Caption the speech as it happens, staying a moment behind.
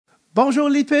Bonjour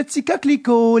les petits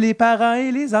coquelicots, les parents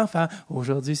et les enfants.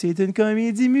 Aujourd'hui, c'est une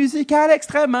comédie musicale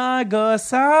extrêmement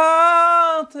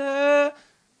gossante.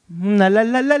 La la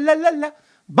la la la la la.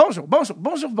 Bonjour.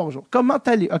 Comment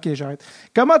allez-vous? Ok, j'arrête.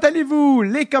 Comment allez-vous,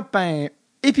 les copains?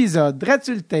 Épisode,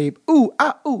 Dreadsul Tape,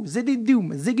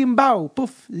 Zididoum, Zigimbao,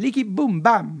 pouf, l'équipe boum,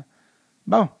 bam.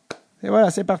 Bon, et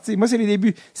voilà, c'est parti. Moi, c'est les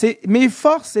débuts. Mes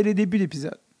forces, c'est les débuts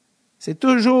d'épisode. C'est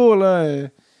toujours, là...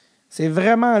 c'est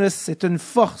vraiment, là, c'est une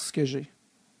force que j'ai.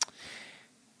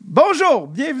 Bonjour,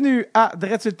 bienvenue à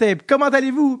Dreadsul Tape. Comment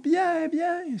allez-vous? Bien,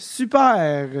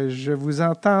 super. Je vous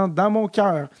entends dans mon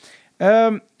cœur.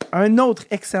 Un autre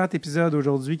excellent épisode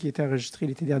aujourd'hui qui a été enregistré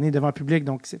l'été dernier devant le public.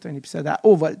 Donc, c'est un épisode à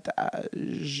haut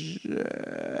voltage.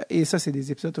 Et ça, c'est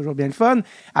des épisodes toujours bien le fun.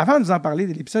 Avant de vous en parler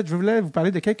de l'épisode, je voulais vous parler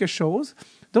de quelque chose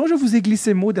dont je vous ai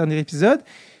glissé mot au dernier épisode.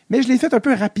 Mais je l'ai fait un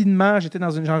peu rapidement. J'ai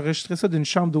enregistré ça d'une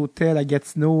chambre d'hôtel à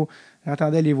Gatineau.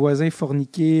 J'entendais les voisins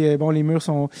forniquer. Bon, les murs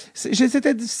sont...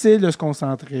 C'était difficile de se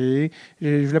concentrer.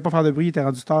 Je voulais pas faire de bruit. Il était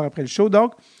rendu tard après le show.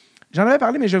 Donc, j'en avais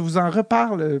parlé, mais je vous en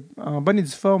reparle en bonne et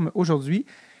due forme aujourd'hui.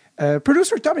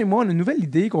 Producer Tom et moi, on a une nouvelle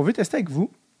idée qu'on veut tester avec vous.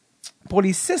 Pour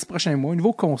les 6 prochains mois, un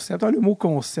nouveau concept. Le mot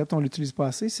concept, on ne l'utilise pas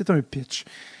assez. C'est un pitch.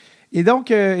 Et donc,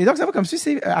 ça va comme ça.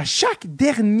 C'est à chaque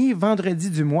dernier vendredi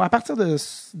du mois, à partir de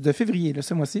février, là,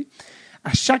 ce mois-ci,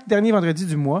 à chaque dernier vendredi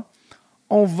du mois,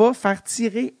 on va faire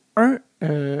tirer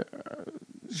je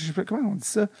sais pas comment on dit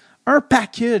ça, un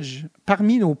package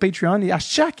parmi nos Patreons. Et à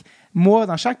chaque mois,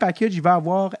 dans chaque package, il va y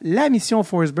avoir la mission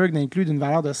Forsberg inclus d'une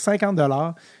valeur de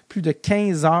 50$, plus de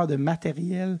 15 heures de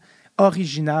matériel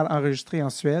original enregistré en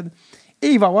Suède. Et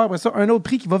il va y avoir après ça un autre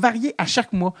prix qui va varier à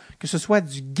chaque mois, que ce soit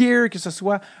du gear, que ce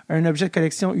soit un objet de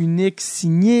collection unique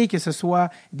signé, que ce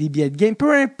soit des billets de game,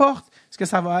 peu importe ce que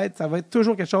ça va être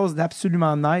toujours quelque chose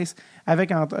d'absolument nice,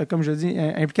 avec, comme je dis,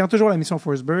 impliquant toujours la mission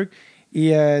Forsberg.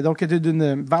 Et donc,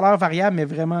 d'une valeur variable, mais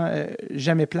vraiment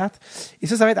jamais plate. Et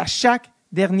ça va être à chaque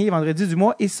dernier vendredi du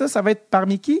mois. Et ça va être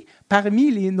parmi qui?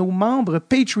 Parmi nos membres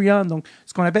Patreon. Donc,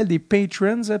 ce qu'on appelle des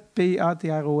patrons,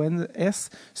 P-A-T-R-O-N-S,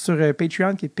 sur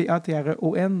Patreon, qui est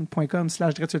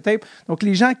patreon.com/DreadsulTape. Donc,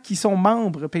 les gens qui sont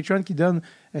membres Patreon, qui donnent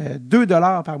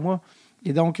 2$ par mois.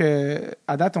 Et donc,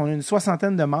 à date, on a une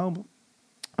 60aine de membres.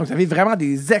 Donc, vous avez vraiment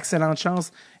des excellentes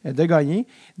chances de gagner.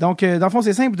 Donc, dans le fond,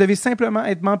 c'est simple. Vous devez simplement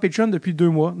être membre Patreon depuis 2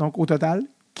 mois. Donc, au total,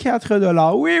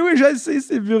 4$. Oui, je le sais,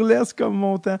 c'est burlesque comme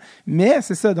montant. Mais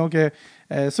c'est ça. Donc,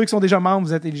 ceux qui sont déjà membres,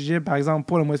 vous êtes éligibles, par exemple,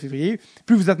 pour le mois de février.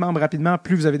 Plus vous êtes membre rapidement,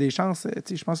 plus vous avez des chances.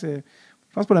 Je pense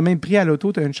pour le même prix à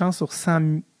l'auto, tu as une chance sur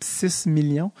 106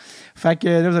 millions. Fait que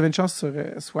là, vous avez une chance sur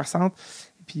 60.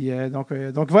 Puis, donc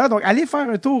voilà, donc allez faire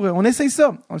un tour. On essaye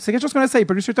ça. C'est quelque chose qu'on essaye.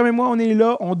 Producer Tom et moi, on est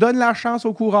là. On donne la chance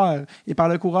au coureur. Et par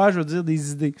le courage, je veux dire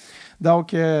des idées.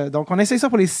 Donc on essaye ça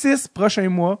pour les 6 prochains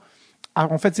mois.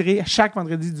 Alors, on fait tirer chaque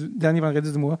dernier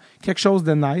vendredi du mois quelque chose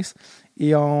de nice.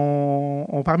 Et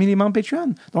on parmi les membres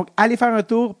Patreon. Donc, allez faire un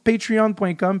tour.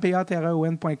 Patreon.com,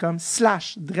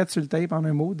 patreon.com/DreadsulTape en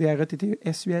un mot.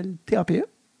 DRETTSULTAPE.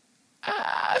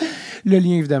 Le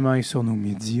lien, évidemment, est sur nos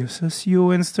médias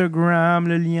sociaux, Instagram,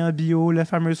 le lien en bio, la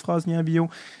fameuse phrase lien en bio.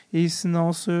 Et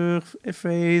sinon, sur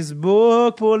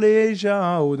Facebook, pour les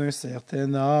gens d'un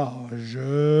certain âge.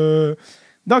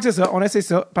 Donc, c'est ça. On essaie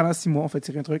ça. Pendant 6 mois, on fait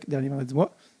tirer un truc, dernier vendredi du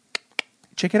mois.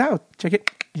 Check it out. Check it.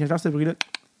 Je viens de faire ce bruit-là.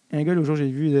 Un gars, l'autre jour, j'ai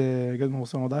vu, le gars de mon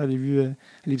secondaire, j'ai vu à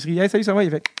l'épicerie. Hey, salut, ça va?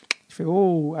 Il fait,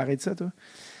 oh, arrête ça, toi.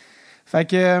 Fait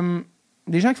que,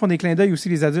 les gens qui font des clins d'œil aussi,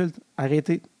 les adultes,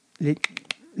 arrêtez.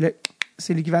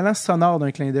 C'est l'équivalent sonore d'un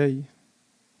clin d'œil.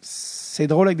 C'est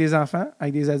drôle avec des enfants,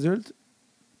 avec des adultes.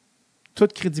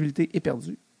 Toute crédibilité est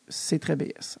perdue. C'est très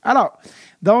BS. Alors,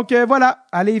 donc voilà,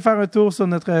 allez faire un tour sur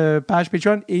notre page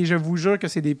Patreon et je vous jure que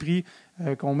c'est des prix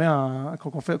qu'on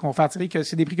fait attirer, que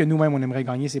c'est des prix que nous-mêmes on aimerait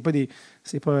gagner. C'est pas des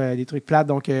trucs plates.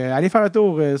 Donc, allez faire un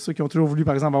tour, ceux qui ont toujours voulu,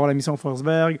 par exemple, avoir la mission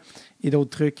Forsberg et d'autres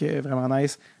trucs vraiment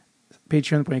nice.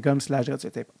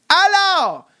 Patreon.com/DreadsulTape.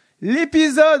 Alors,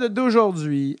 l'épisode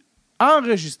d'aujourd'hui,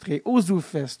 enregistré au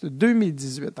ZooFest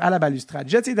 2018 à la Balustrade.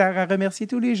 Je tiens à remercier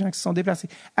tous les gens qui se sont déplacés.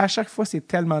 À chaque fois, c'est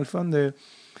tellement le fun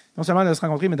non seulement de se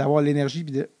rencontrer, mais d'avoir l'énergie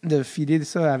et de filer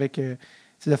ça avec... de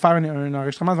faire un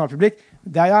enregistrement devant le public.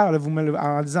 D'ailleurs,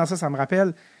 en disant ça, ça me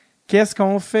rappelle... Qu'est-ce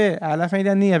qu'on fait à la fin de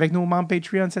l'année avec nos membres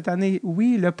Patreon cette année?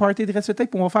 Oui, le party de Dreadsul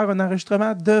Tape, on va faire un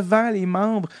enregistrement devant les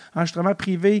membres, enregistrement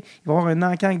privé. Il va y avoir un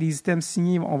encan avec des items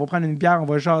signés. On va prendre une bière, on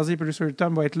va jaser. Producer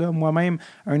Tom va être là. Moi-même,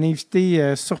 un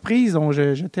invité surprise dont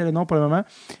je tais le nom pour le moment,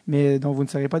 mais dont vous ne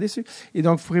serez pas déçus. Et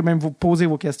donc, vous pourrez même vous poser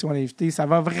vos questions à l'invité. Ça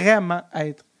va vraiment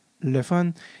être le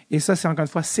fun. Et ça, c'est encore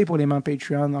une fois, c'est pour les membres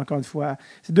Patreon. Encore une fois,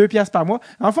 c'est 2$ par mois.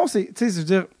 En fond, je veux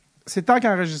dire, c'est tant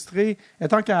qu'à enregistrer,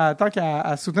 tant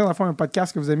qu'à soutenir dans le fond un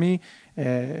podcast que vous aimez,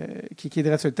 qui est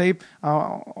Dread sur le tape.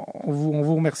 On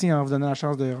vous remercie en vous donnant la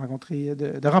chance de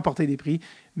remporter des prix.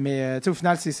 Mais au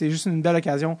final, c'est juste une belle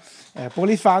occasion pour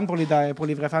les fans, pour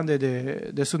les vrais fans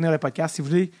de soutenir le podcast, si vous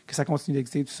voulez que ça continue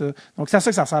d'exister, tout ça. Donc, c'est à ça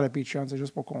que ça sert le Patreon. C'est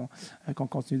juste pour qu'on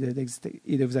continue d'exister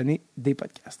et de vous donner des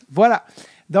podcasts. Voilà.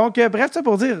 Donc, bref, ça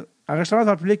pour dire, enregistrement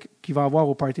dans le public qui va avoir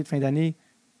au party de fin d'année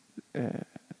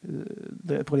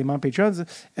pour les membres Patreons,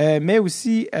 mais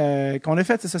aussi qu'on a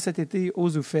fait ça cet été au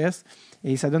ZooFest,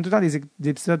 et ça donne tout le temps des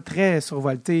épisodes très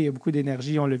survoltés, il y a beaucoup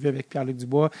d'énergie, on l'a vu avec Pierre-Luc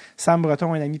Dubois, Sam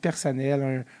Breton, un ami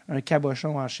personnel, un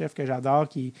cabochon en chef que j'adore,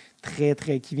 qui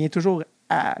est qui vient toujours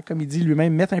comme il dit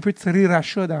lui-même, mettre un peu de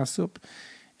sriracha dans la soupe,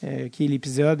 qui est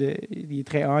l'épisode, il est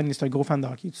très on, c'est un gros fan de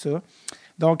hockey, tout ça.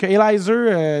 Donc,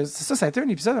 Elizer, ça a été un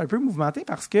épisode un peu mouvementé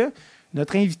parce que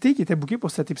notre invité qui était booké pour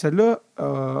cet épisode-là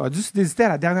a dû se désiter à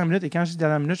la dernière minute. Et quand je dis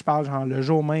dernière minute, je parle genre le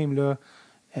jour même, là,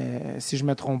 si je ne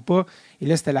me trompe pas. Et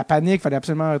là, c'était la panique. Il fallait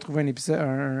absolument retrouver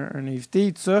un invité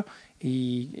et tout ça.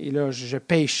 Et là, je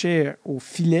pêchais au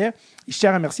filet. Et je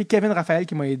tiens à remercier Kevin Raphaël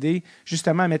qui m'a aidé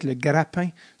justement à mettre le grappin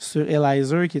sur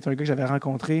Elizer, qui est un gars que j'avais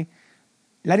rencontré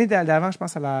l'année d'avant, je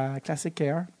pense, à la Classic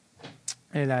KR.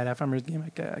 Et la Farmers Game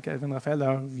avec Kevin Raphaël.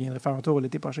 D'ailleurs, vous viendrez faire un tour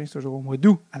l'été prochain, c'est toujours au mois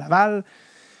d'août, à Laval.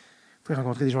 Vous pouvez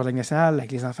rencontrer des joueurs de la Ligue nationale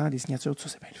avec les enfants, des signatures, tout ça,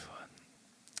 c'est bien le fun.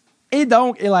 Et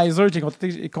donc, Elizer,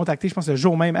 j'ai contacté, je pense, le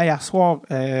jour même. Hey, hier soir,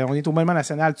 on est au Monument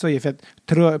national, tout ça. Il a fait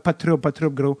pas de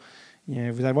trouble, gros.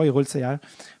 Vous allez voir, il roule hier.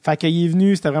 Fait qu'il est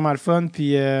venu, c'était vraiment le fun.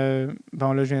 Puis,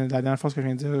 bon, là, la dernière fois, ce que je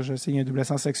viens de dire, je signe un double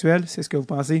sens sexuel. C'est ce que vous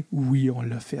pensez? Oui, on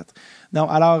l'a fait. Non,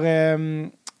 alors,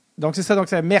 donc c'est ça.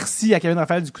 Donc, merci à Kevin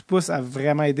Raphaël du coup de pouce, ça a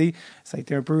vraiment aidé. Ça a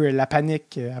été un peu la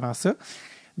panique avant ça.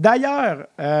 D'ailleurs,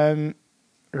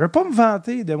 je ne veux pas me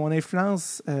vanter de mon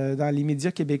influence dans les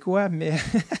médias québécois, mais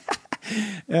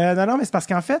non, mais c'est parce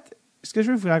qu'en fait, ce que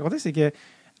je veux vous raconter, c'est que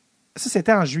ça,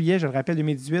 c'était en juillet, je le rappelle,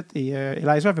 2018, et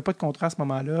Elizer n'avait pas de contrat à ce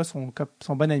moment-là.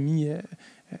 Son bon ami,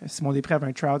 Simon Després, avait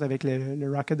un tryout avec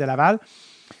le Rocket de Laval.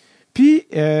 Puis,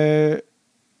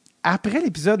 après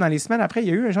l'épisode, dans les semaines après, il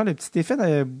y a eu un genre de petit effet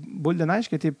de boule de neige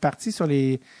qui était parti sur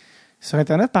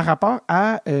Internet par rapport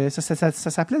à... ça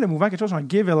s'appelait le mouvement quelque chose genre «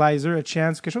 Give Elizer a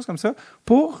Chance », quelque chose comme ça,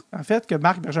 pour, en fait, que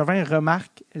Marc Bergevin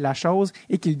remarque la chose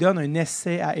et qu'il donne un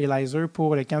essai à Elizer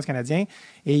pour le 15 canadien.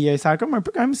 Et ça a comme un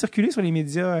peu quand même circulé sur les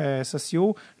médias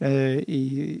sociaux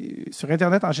et sur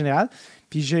Internet en général.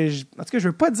 Puis, en tout cas, je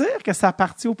ne veux pas dire que ça a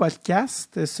parti au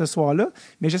podcast ce soir-là,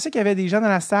 mais je sais qu'il y avait des gens dans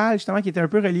la salle, justement, qui étaient un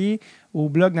peu reliés au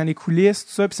blog dans les coulisses,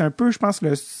 tout ça. Puis c'est un peu, je pense,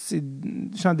 c'est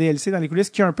du champ DLC dans les coulisses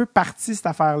qui a un peu parti cette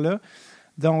affaire-là.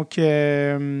 Donc,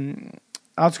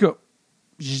 en tout cas,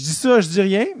 je dis ça, je dis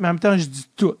rien, mais en même temps, je dis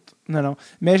tout. Non.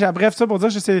 Mais bref, ça pour dire,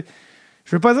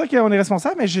 je veux pas dire qu'on est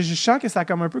responsable, mais je sens que ça a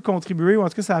comme un peu contribué, ou en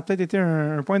tout cas, ça a peut-être été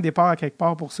un point de départ à quelque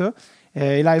part pour ça.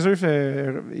 Elizer, je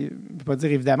ne peux pas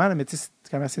dire évidemment, mais c'est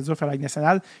quand même assez dur de faire la Ligue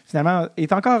nationale. Finalement, il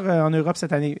est encore en Europe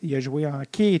cette année. Il a joué en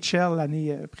KHL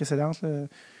l'année précédente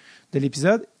de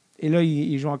l'épisode. Et là,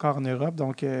 il joue encore en Europe.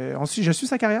 Donc, je suis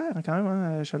sa carrière quand même.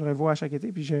 Hein. Je le revois à chaque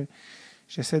été. Puis,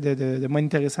 j'essaie de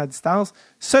m'intéresser à distance.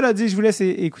 Cela dit, je vous laisse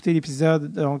écouter l'épisode.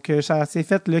 Donc, ça s'est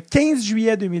fait le 15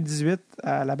 juillet 2018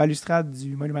 à la balustrade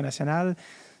du Monument national.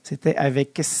 C'était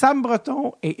avec Sam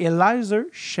Breton et Elizer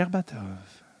Sherbatov.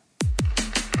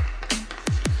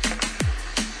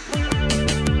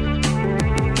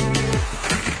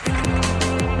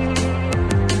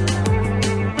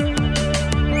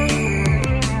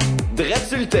 Dread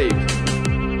sur le tape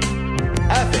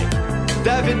avec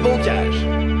David Bocage.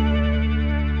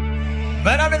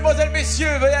 Mesdames, Mesdemoiselles,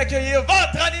 Messieurs, veuillez accueillir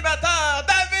votre animateur,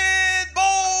 David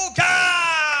Bocage!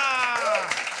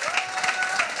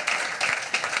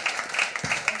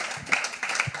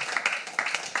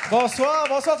 Bonsoir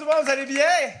tout le monde, vous allez bien?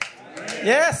 Oui.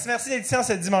 Yes, merci d'être ici en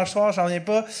ce dimanche soir, j'en reviens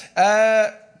pas.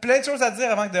 Plein de choses à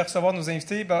dire avant de recevoir nos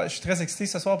invités. Je suis très excité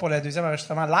ce soir pour le deuxième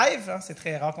enregistrement live. Hein, c'est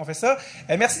très rare qu'on fait ça.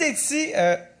 Merci d'être ici.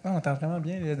 On entend vraiment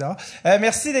bien dehors.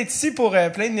 Merci d'être ici pour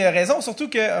plein de raisons.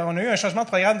 Surtout qu'on a eu un changement de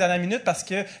programme de dernière minute parce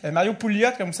que Mario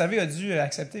Pouliot, comme vous savez, a dû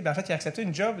accepter. En fait, il a accepté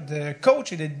une job de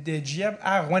coach et de GM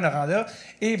à Rouyn-Noranda.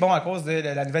 Et bon, à cause de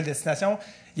la nouvelle destination,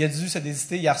 il a dû se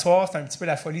désiter hier soir. C'était un petit peu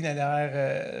la folie dans les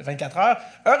dernières 24 heures.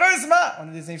 Heureusement, on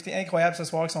a des invités incroyables ce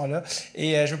soir qui sont là.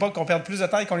 Et je veux pas qu'on perde plus de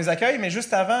temps et qu'on les accueille. Mais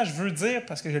juste avant, je veux dire,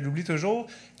 parce que je l'oublie toujours,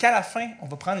 qu'à la fin, on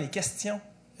va prendre les questions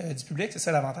du public. C'est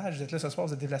ça l'avantage. Vous êtes là ce soir,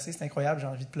 vous êtes déplacés, c'est incroyable, j'ai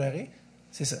envie de pleurer.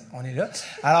 C'est ça, on est là.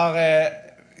 Alors,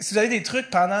 si vous avez des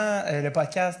trucs pendant le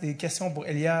podcast, des questions pour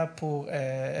Elia,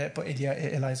 pas Elia,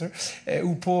 Elizer,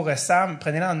 ou pour Sam,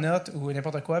 prenez-les en note ou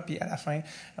n'importe quoi, puis à la fin,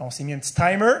 on s'est mis un petit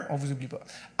timer, on vous oublie pas.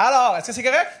 Alors, est-ce que c'est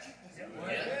correct?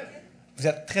 Vous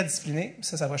êtes très disciplinés.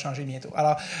 Ça va changer bientôt.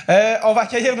 Alors, on va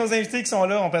accueillir nos invités qui sont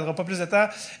là. On ne perdra pas plus de temps.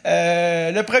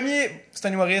 Le premier, c'est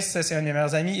un humoriste. C'est un de mes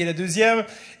meilleurs amis. Et le deuxième,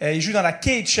 il joue dans la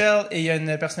KHL et il a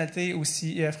une personnalité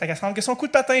aussi fracassante que son coup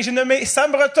de patin. J'ai nommé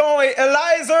Sam Breton et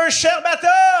Eliza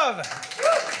Sherbatov.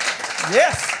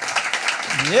 Yes!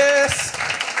 Yes!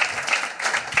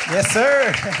 Yes,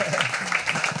 sir!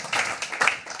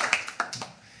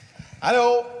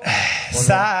 Allô?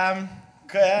 Sam!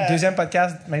 Deuxième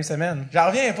podcast, même semaine. J'en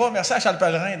reviens pas. Merci à Charles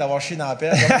Pellerin d'avoir chié dans la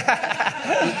pelle.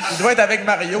 Il doit être avec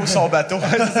Mario sur son bateau.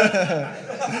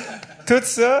 Tout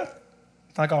ça,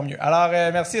 c'est encore mieux. Alors,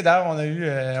 merci. D'ailleurs, on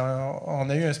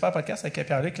a eu un super podcast avec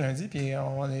Pierre-Luc lundi, puis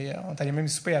on est allé même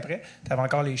souper après. Tu avais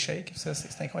encore les shakes. Ça,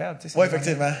 c'est incroyable. Oui,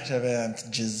 effectivement. J'avais un petit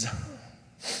jizz.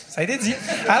 Ça a été dit.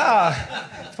 Alors,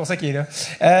 c'est pour ça qu'il est là.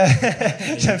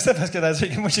 J'aime ça parce que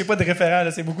moi, je n'ai pas de référent.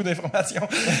 Là, c'est beaucoup d'informations.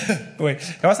 Oui.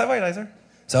 Comment ça va, Eliza?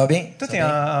 Ça va bien. Toi, ça t'es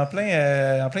va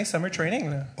bien. en plein summer training,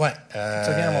 là. Ouais.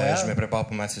 viens à Montréal? Je me prépare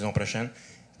pour ma saison prochaine.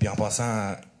 Puis en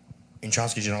passant, une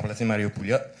chance que j'ai remplacé Mario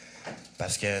Pouliot.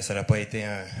 Parce que ça n'aurait pas été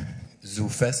un Zoo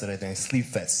Fest, ça aurait été un Sleep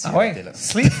Fest. Si Ah oui?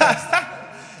 Sleep Fest?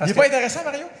 Il n'est pas intéressant,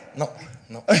 Mario? Non,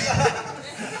 non.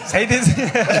 Ça a été dit.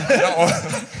 Non,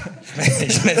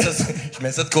 je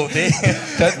mets ça de côté.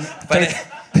 Parce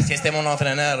que c'était mon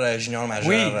entraîneur junior majeur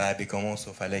Oui. à Bécomo,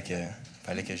 il fallait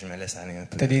que je me laisse aller un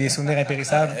peu. T'as des souvenirs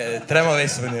impérissables. Très mauvais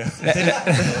souvenir.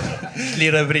 Je l'ai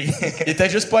repris. Il était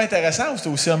juste pas intéressant ou c'était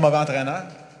aussi un mauvais entraîneur?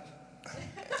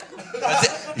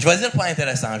 Je vais dire pas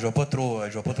intéressant. Je vais pas trop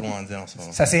en dire en ce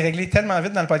moment. Ça s'est réglé tellement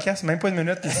vite dans le podcast, même pas une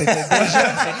minute, puis c'était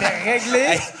réglé.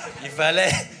 Hey, il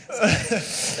fallait.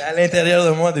 C'était à l'intérieur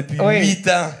de moi depuis 8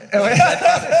 ans. Ouais.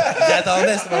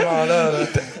 J'attendais ce moment-là.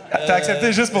 T'as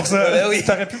accepté juste pour ça. Ben oui.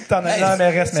 T'aurais pu t'en aller en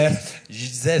RS, mais. Je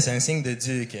disais, c'est un signe de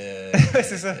Dieu que. Ouais,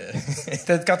 c'est ça.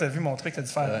 Quand t'as vu mon truc, t'as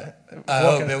dû faire.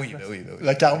 Ben oui.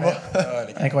 Le karma.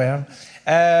 Incroyable.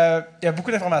 Il y a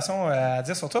beaucoup d'informations à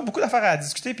dire sur toi, beaucoup d'affaires à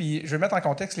discuter, puis je vais mettre en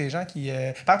contexte les gens qui...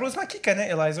 Par applaudissement, qui connaît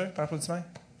Eliza? Par applaudissement?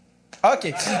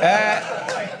 OK.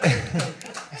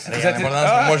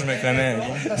 Moi, je me connais.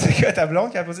 C'est quoi ta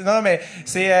blonde qui a applaudi? Non, mais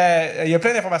c'est... il y a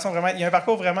plein d'informations, vraiment. Il y a un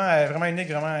parcours vraiment unique,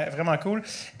 vraiment cool.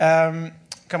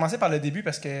 Commencer par le début,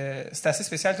 parce que c'est assez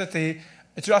spécial.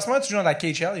 Toi, en ce moment, tu joues dans la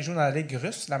KHL, il joue dans la Ligue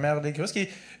russe, la meilleure Ligue russe, qui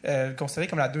est considérée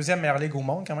comme la deuxième meilleure ligue au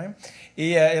monde, quand même.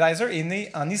 Et Eliza est né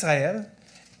en Israël,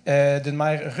 d'une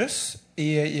mère russe,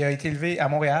 et il a été élevé à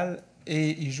Montréal, et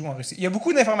il joue en Russie. Il y a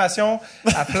beaucoup d'informations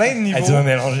à plein de niveaux. Tu vas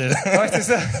mélanger, là. Oui, c'est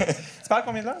ça. Tu parles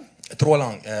combien de langues? 3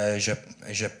 langues.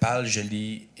 Je parle, je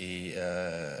lis et...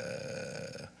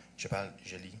 je parle,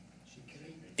 je lis.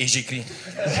 Et j'écris.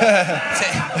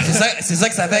 c'est ça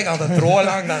que ça fait quand t'as 3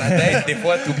 langues dans la tête. Des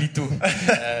fois, t'oublies tout.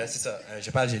 C'est ça. Je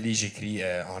parle, je lis, j'écris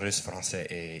en russe, français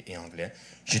et anglais.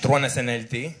 J'ai 3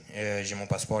 nationalités. J'ai mon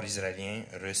passeport israélien,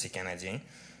 russe et canadien.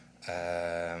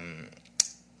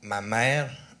 Ma mère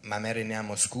est née à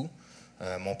Moscou.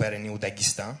 Mon père est né au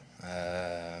Daghestan.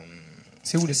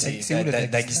 C'est où le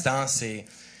Daghestan, c'est...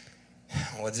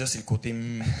 On va dire c'est le côté...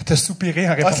 T'as soupiré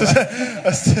en répondant.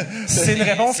 C'est une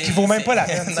réponse qui vaut même pas la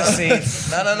peine.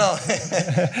 Non.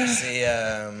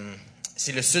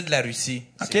 C'est le sud de la Russie,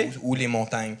 okay. où les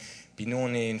montagnes. Puis nous,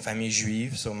 on est une famille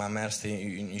juive. Ma mère, c'était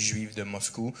une juive de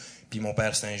Moscou. Puis mon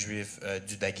père, c'est un juif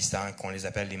du Daghestan, qu'on les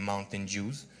appelle les Mountain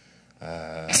Jews.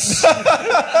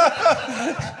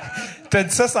 T'as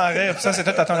dit ça sans rire, puis ça, c'est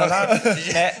tout à ton honneur.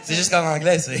 C'est juste qu'en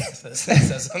anglais,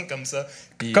 ça sonne comme ça.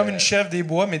 Puis, comme une chèvre des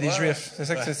bois, mais des juifs. C'est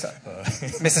ça que c'est ça.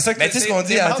 Mais c'est ça que tu sais ce qu'on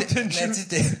dit à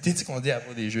ce qu'on dit à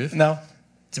propos des juifs? Non.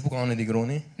 Tu sais pourquoi on a des gros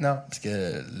nez? Non. Parce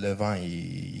que le vent,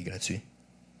 il est gratuit.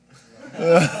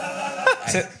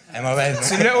 C'est mauvaise.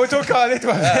 Tu l'as auto-collé,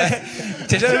 toi.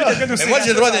 T'as jamais vu quelqu'un d'aussi... Mais moi, j'ai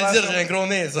le droit de le dire, j'ai un gros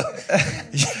nez, ça.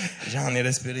 J'en ai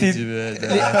respiré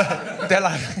de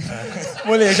l'air.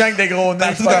 Moi, les gens avec des gros nez,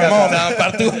 partout dans le monde,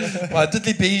 partout. Ouais, tous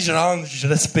les pays, je rentre, je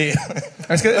respire.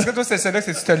 Est-ce que toi, c'est celle-là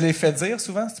que tu te l'as fait dire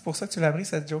souvent? C'est pour ça que tu l'as appris,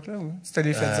 cette joke-là? Ou tu te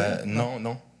l'as fait dire?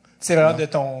 Non. C'est vraiment de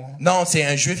ton... Non, c'est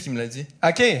un juif qui me l'a dit.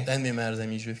 OK. Un de mes meilleurs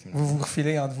amis juifs qui me l'a dit. Vous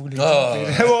refilez entre vous, les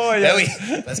Ben oui,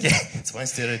 parce que c'est pas un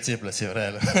stéréotype, là, c'est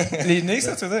vrai. Là. Les nez,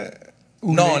 ça, tu veux dire?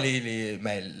 Ou non,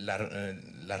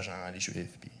 l'argent, les juifs.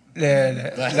 Puis...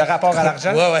 Le rapport à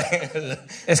l'argent? Ouais.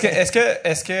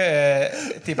 Est-ce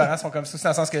que tes parents sont comme ça, dans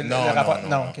le sens que le rapport...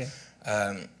 Non, OK.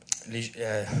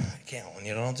 On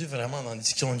est rendu vraiment dans une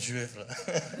discussion de juifs. Là.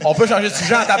 On peut changer de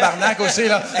sujet en tabarnak aussi.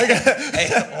 Là.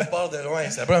 On part de loin.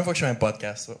 C'est la première fois que je fais un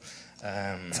podcast.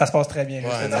 Ça se passe très bien.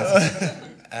 Ouais,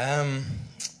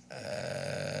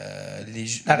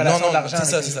 la relation de l'argent.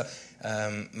 C'est ça.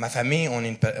 Ma famille, on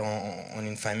est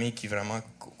une famille qui vraiment...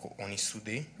 On est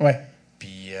soudés. Ouais.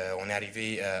 Puis on est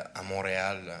arrivé à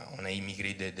Montréal. On a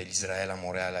immigré de l'Israël à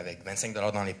Montréal avec 25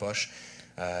 $ dans les poches.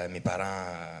 Mes parents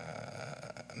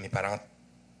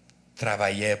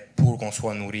travaillaient pour qu'on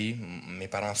soit nourris. Mes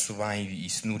parents, souvent,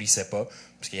 ils se nourrissaient pas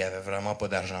parce qu'il y avait vraiment pas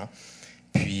d'argent.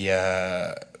 Puis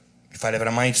il fallait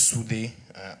vraiment être soudés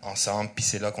ensemble. Puis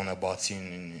c'est là qu'on a bâti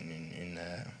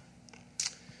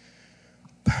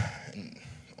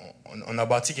on a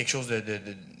bâti quelque chose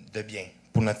de bien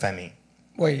pour notre famille.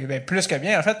 Oui, ben plus que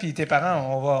bien, en fait. Puis tes parents,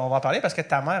 on va en parler parce que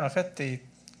ta mère, en fait, est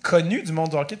connue du monde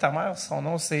du hockey. Ta mère, son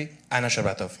nom, c'est Anna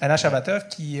Sherbatov. Anna Sherbatov,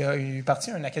 qui a eu partie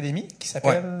à une académie qui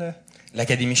s'appelle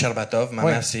L'Académie Sherbatov. Ma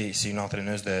Ouais. mère, c'est une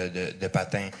entraîneuse de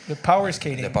patin, le Power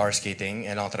Skating. de power skating.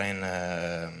 Elle entraîne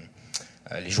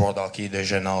les joueurs de hockey de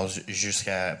jeune âge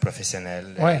jusqu'à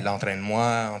professionnel. Ouais. Elle entraîne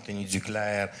moi, Anthony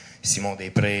Duclair, Simon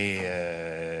Després,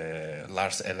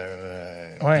 Lars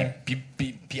Eller, Ouais.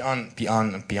 puis on and Puis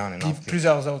off.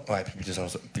 plusieurs autres. Ouais,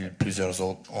 puis plusieurs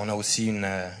autres. On a aussi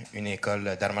une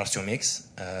école d'arts martiaux mix,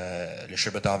 le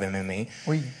Sherbatov MMA.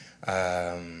 Oui.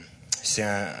 C'est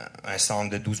un centre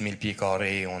de 12 000 pieds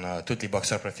carrés. On a tous les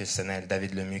boxeurs professionnels.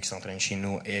 David Lemieux qui s'entraîne chez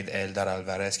nous et Eldar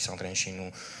Alvarez qui s'entraîne chez nous.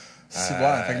 C'est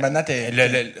bon. Fait que maintenant,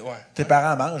 ouais. tes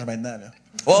parents mangent maintenant, là.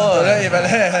 Oh, Là,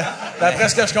 d'après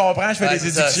ce que je comprends, je fais ouais,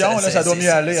 des c'est déductions, là, ça doit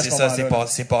mieux aller à ce C'est ça, moment-là.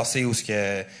 c'est passé où ce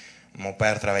que mon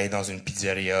père travaillait dans une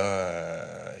pizzeria.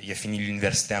 Il a fini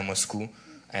l'université à Moscou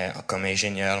comme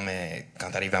ingénieur, mais quand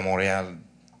tu arrives à Montréal,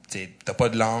 t'as pas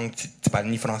de langue, tu parles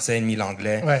ni français ni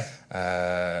l'anglais. Ouais.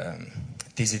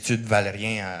 Tes études valent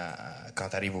rien quand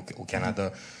tu arrives au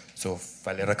Canada. So,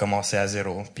 fallait recommencer à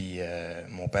zéro. Puis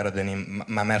mon père a donné...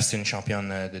 Ma mère, c'est une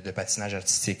championne de patinage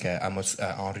artistique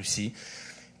en Russie.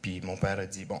 Puis mon père a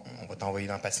dit, bon, on va t'envoyer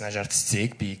dans le patinage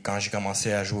artistique. Puis quand j'ai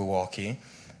commencé à jouer au hockey,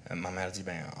 ma mère dit,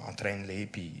 ben, entraîne-les.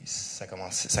 Puis ça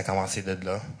a commencé de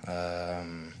là.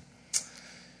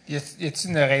 Y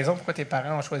a-t-il une raison pourquoi tes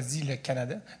parents ont choisi le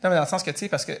Canada? Non, mais dans le sens que, tu sais,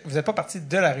 parce que vous n'êtes pas parti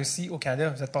de la Russie au Canada,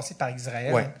 vous êtes passé par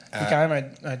Israël. Ouais. C'est quand même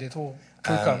un détour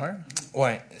peu commun.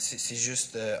 Ouais, c'est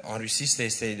juste... en Russie,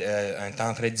 c'était un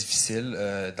temps très difficile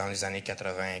dans les années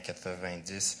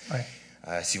 80-90.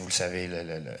 Ouais. Si vous le savez,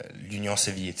 l'Union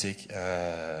soviétique,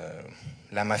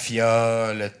 la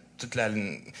mafia,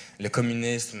 le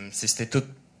communisme, c'était tout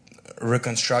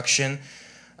Reconstruction.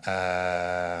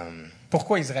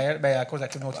 Pourquoi Israël? Ben, à cause de la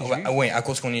communauté juive. Oui, à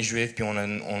cause qu'on est juif, puis on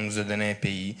nous a donné un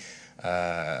pays.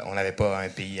 On n'avait pas un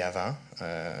pays avant.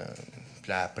 Puis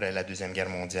là, après la Deuxième Guerre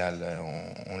mondiale,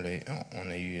 on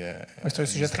a eu... C'est un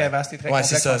sujet très vaste et très ouais, complexe.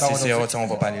 c'est ça. encore aujourd'hui. On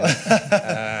va pas aller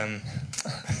là.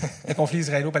 Le conflit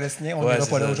israélo-palestinien, on Ouais, n'ira c'est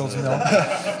pas là ça, aujourd'hui, c'est non?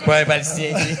 Ouais,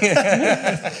 palestinien.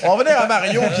 On va venir à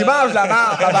Mario qui mange la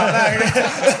marde, tabarnak.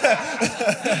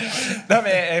 Non,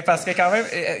 mais parce que quand même,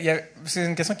 c'est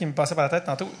une question qui me passait par la tête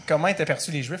tantôt. Comment étaient perçus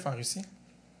les Juifs en Russie?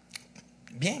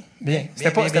 Bien.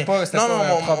 C'était pas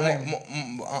un problème.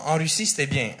 En Russie, c'était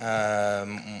bien.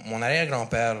 Mon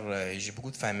arrière-grand-père, j'ai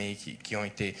beaucoup de familles qui ont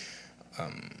été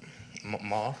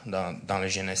morts dans le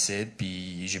génocide,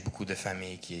 puis j'ai beaucoup de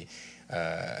familles qui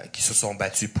se sont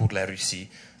battues pour la Russie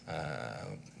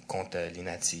contre les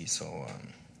nazis.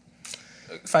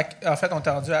 En fait, on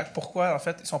t'a rendu à pourquoi, en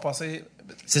fait, ils sont passés...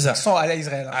 C'est ça. Ils sont allés à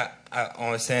Israël.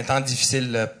 C'est un temps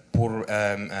difficile pour...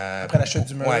 Après la chute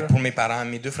du mur. Ouais, pour mes parents.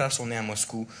 Mes deux frères sont nés à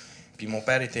Moscou. Puis mon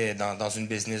père était dans une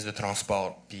business de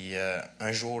transport. Puis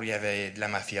un jour, il y avait de la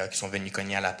mafia qui sont venus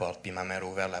cogner à la porte. Puis ma mère a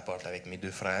ouvert la porte avec mes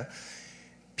deux frères.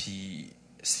 Puis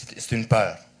c'est une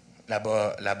peur.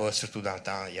 Là-bas, surtout dans le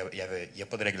temps, il y a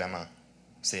pas de règlement.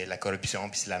 C'est la corruption,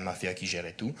 puis c'est la mafia qui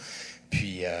gérait tout.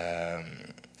 Puis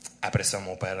après ça,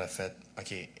 mon père a fait...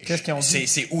 OK, qu'est-ce qu'ils ont dit?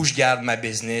 C'est où je garde ma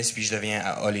business, puis je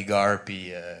deviens oligarque,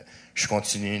 puis je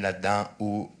continue là-dedans,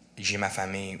 où j'ai ma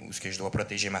famille, où ce que je dois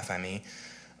protéger ma famille.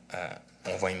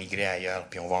 On va immigrer ailleurs,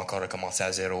 puis on va encore recommencer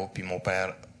à zéro. Puis mon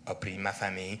père a pris ma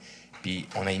famille, puis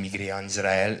on a immigré en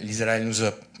Israël. L'Israël nous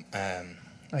a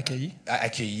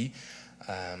accueillis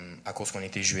à cause qu'on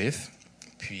était juifs.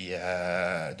 Puis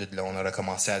de là, on a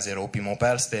recommencé à zéro. Puis mon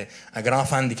père, c'était un grand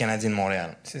fan des Canadiens de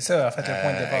Montréal. C'est ça, en fait, le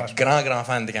point de départ. Grand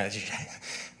fan des Canadiens.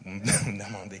 Vous me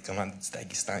demandez comment du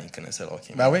Daghestan, ils connaissaient le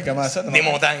hockey. Ben oui, comment ça? Des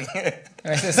montagnes.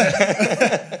 Ouais, c'est ça.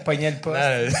 Pognait le poste.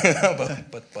 Non,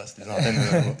 pas de poste, des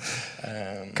antennes.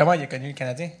 Comment il a connu le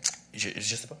Canadien? Je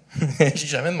sais pas. J'ai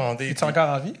jamais demandé. Es-tu encore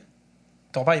en vie?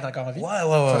 Ton père est encore en vie? Ouais.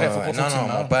 Faut que tu Non, le mon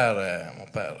demandes. père. Ouais.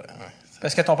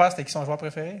 Parce que ton père, c'était qui son joueur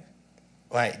préféré?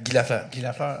 Ouais, Guy Lafleur. Guy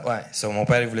Lafleur. Ouais, mon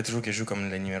père, il voulait toujours que je joue comme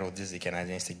le numéro 10 des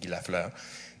Canadiens, c'était Guy Lafleur.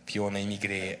 Puis on a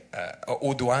immigré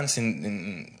aux douanes, c'est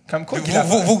une... Comme quoi, Guy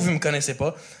vous que vous me connaissez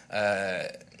pas,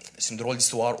 c'est une drôle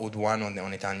d'histoire. Aux douanes,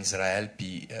 on était en Israël,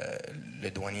 puis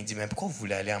le douanier dit, mais pourquoi vous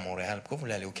voulez aller à Montréal? Pourquoi vous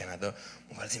voulez aller au Canada?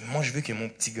 On va dire, moi, je veux que mon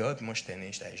petit gars, puis moi, j'étais né,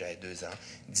 j'avais 2 ans,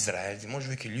 d'Israël, dit, moi, je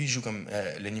veux que lui joue comme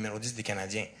le numéro 10 des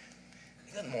Canadiens.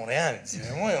 Le gars de Montréal, il dit,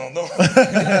 mais moi, on donc.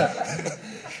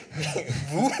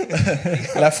 Vous?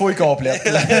 La fouille complète.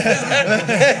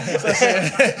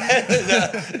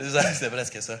 C'est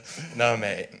presque ça. Non,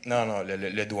 mais non,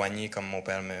 le douanier, comme mon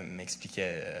père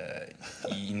m'expliquait,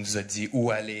 il nous a dit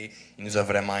où aller, il nous a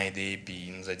vraiment aidés, puis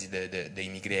il nous a dit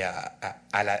d'immigrer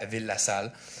à la ville La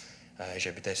Salle.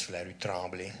 J'habitais sur la rue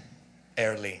Tremblay.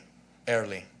 Early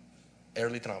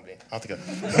Tremblay, en tout cas.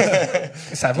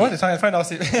 Ça va, t'es en train de faire un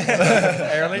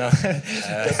Early.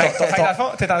 Fait que dans le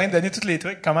fond, t'es en train de donner tous les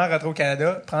trucs, comment rentrer au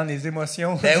Canada, prendre les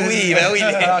émotions. Ben oui.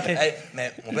 Ah, okay.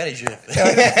 Mais mon père est juif.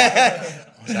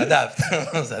 On s'adapte.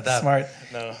 Smart.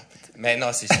 Non. Mais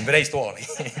non, c'est une vraie histoire.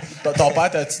 Ton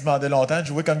père, t'as-tu demandé longtemps de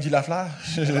jouer comme Guy Lafleur?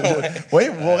 Oui,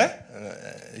 vous vrai?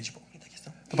 J'ai pas compris ta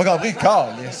question. T'as pas compris?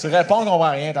 Carl, tu réponds, on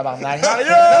comprend rien, tabarnak.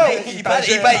 Mario! Il parle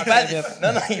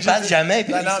jamais.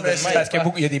 Puis Non, mais c'est Parce qu'il y a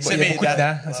beaucoup, il y a beaucoup de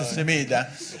dents. C'est mes dents.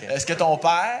 Est-ce que ton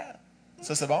père...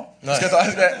 Ça, c'est bon? Ouais. Est-ce que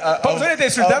Pas besoin d'être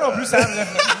insultant non plus, Sam. Là.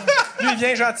 Lui, il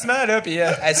vient gentiment, là, puis...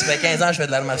 Ça fait 15 ans que je fais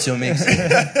de l'art martial mix.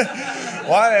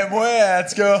 Ouais, mais moi, en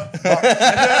tout cas... Bon.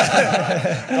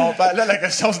 Ton père, là, la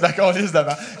question, c'est d'accord liste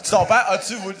devant. Ton père,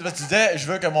 tu disais, je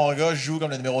veux que mon gars joue comme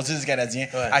le numéro 10 du Canadien.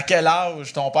 Ouais. À quel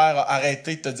âge ton père a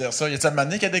arrêté de te dire ça? Y a-t-il un moment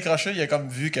donné qu'il a décroché? Il a comme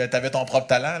vu que t'avais ton propre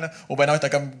talent, là? Ou ben non, il t'a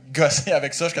comme gossé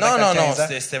avec ça jusqu'à 15 ans? Non,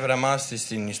 c'était vraiment...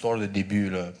 C'était une histoire de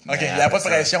début, là. OK, il n'y a pas de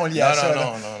pression liée à ça,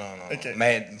 Non. Okay.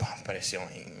 Mais, bon, pression.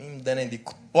 Il me donnait des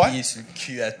coups de pied sur le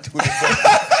cul à tous les fois.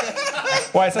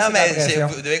 Ouais, ça, non, c'est mais la pression.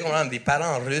 vous devez comprendre, des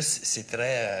parents russes, c'est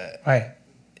très... Ouais.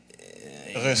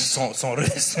 Russes. Sont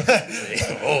russes.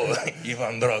 Oh,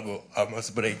 Ivan Drago, I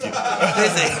must break you.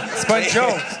 C'est pas une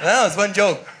joke. Non, c'est pas une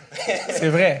joke. C'est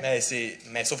vrai.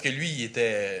 Mais sauf que lui, il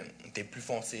était plus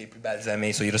foncé, plus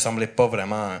balsamé. Il ressemblait pas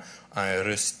vraiment à un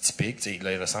russe typique.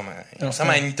 Là, il ressemble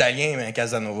à un Italien, mais un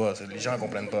Casanova. Les gens ne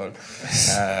comprennent pas.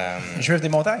 Juif des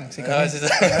montagnes, c'est comme c'est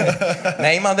ça.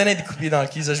 Mais il m'en donnait des coups de pied dans le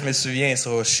cul, ça, je me souviens. Ça.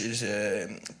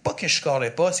 Pas que je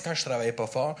scorais pas, c'est quand je travaillais pas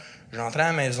fort. J'entrais à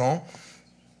la maison,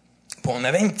 puis on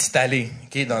avait une petite allée.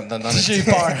 Okay, dans J'ai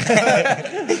peur.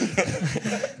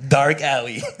 Dark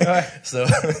alley. Ouais.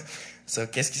 So,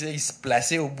 qu'est-ce qu'il fait? Il se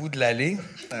plaçait au bout de l'allée.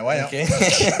 Ben ouais, okay?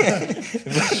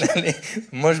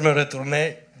 Moi, je me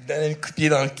retournais, donnais un coup de pied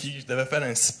dans le cul. Je devais faire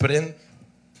un sprint.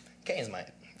 15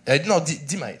 mètres. Non,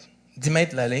 10 mètres. 10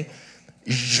 mètres l'allée.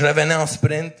 Je revenais en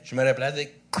sprint. Je me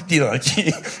replaçais, coup de pied dans le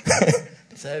cul.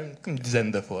 C'est comme une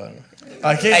dizaine de fois.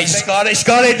 Là. OK. Hey, je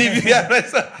scorais début après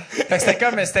ça. Fait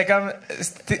que c'était comme...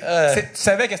 tu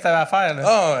savais qu'est-ce que t'avais à faire, là.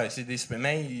 Ah ouais, c'est des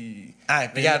mais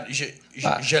regarde,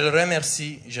 je le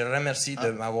remercie de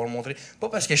m'avoir montré. Pas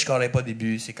parce que je scorais pas au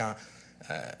début, c'est quand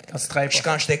tu travaillais pas.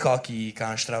 Quand j'étais cocky,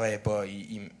 quand je travaillais pas,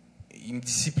 il me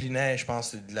disciplinait, je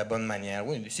pense, de la bonne manière.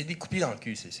 Oui, c'est des coups de pied dans le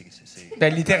cul.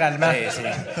 Ben, littéralement. Il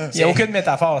n'y a aucune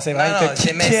métaphore, c'est vrai. Non,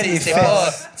 c'est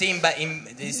pas...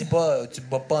 C'est pas... Tu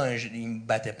bats pas il me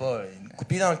battait pas. Coup de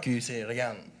pied dans le cul, c'est...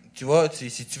 Regarde, tu vois,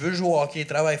 si tu veux jouer au hockey,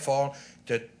 travaille fort.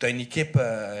 T'as une équipe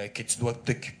que tu dois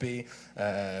t'occuper.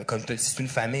 Comme c'est une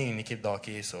famille, une équipe de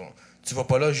hockey. So. Tu vas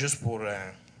pas là juste pour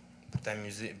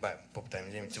t'amuser. Ben, pas pour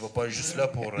t'amuser, mais tu vas pas juste là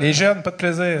pour... Les jeunes, pas de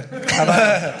plaisir. Non,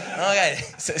 regarde.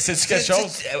 C'est-tu quelque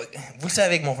chose? Vous le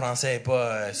savez que mon français est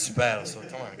pas super. So.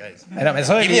 Come on, guys. Mais non, mais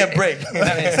ça, Give me a break.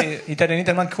 Il t'a donné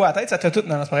tellement de coups à la tête, ça t'a tout...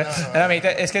 Non, c'est pas vrai. Non, mais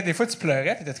est-ce que des fois, tu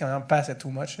pleurais? Puis t'étais quand même pas, c'est too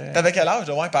much. T'avais quel âge,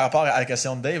 ouais, par rapport à la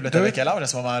question de Dave? T'avais quel âge à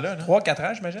ce moment-là? 3-4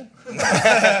 ans, j'imagine?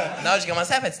 Non, j'ai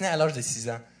commencé à patiner à l'âge de 6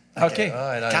 ans. OK.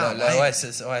 Ouais,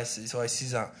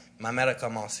 6 ans. Ma mère a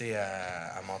commencé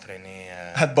à m'entraîner.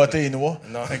 À te botter les noix.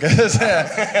 Non.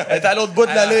 Elle était à l'autre bout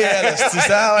de l'allée, elle. C'est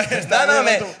ça, ouais. Non,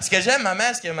 mais ce que j'aime,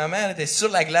 c'est que ma mère était sur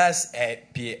la glace.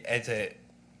 Puis elle était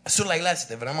sur la glace,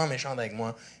 c'était vraiment méchante avec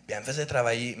moi. Puis elle me faisait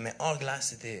travailler. Mais hors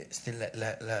glace, c'était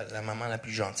la maman la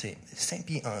plus gentille. 5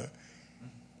 pieds 1.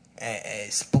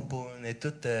 C'est pas elle est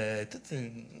toute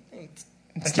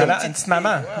une petite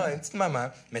maman. Ouais, une petite maman.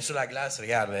 Mais sur la glace,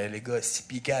 regarde, les gars, 6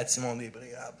 pieds 4, Simon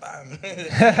Després, bam!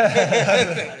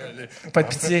 Pas de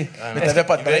pitié. Mais t'avais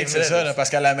pas de break, c'est ça, là, parce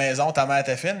qu'à la maison, ta mère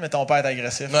était fine, mais ton père était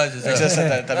agressif. Ouais, c'est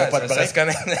ça. T'avais pas de break. Ça se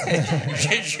connaît.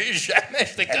 Jamais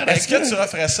j'étais correct. Est-ce que tu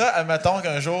referais ça, admettons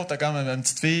qu'un jour, t'as comme une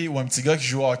petite fille ou un petit gars qui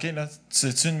joue au hockey, là?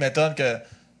 C'est-tu une méthode que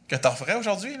t'en referais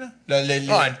aujourd'hui, là?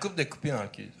 Une coupe de coupés dans le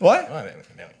cul. Ouais? Ouais,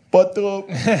 oui. Pas de trouble.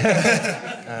 Il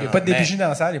n'y a pas de DPJ dans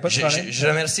la salle, il n'y a pas de problème. Je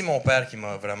remercie mon père qui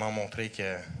m'a vraiment montré que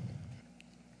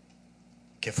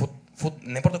faut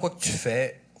n'importe quoi que tu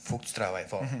fais, faut que tu travailles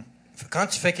fort. Quand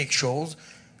tu fais quelque chose,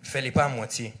 fais-les pas à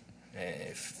moitié.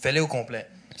 Fais-les au complet.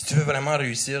 Si tu veux vraiment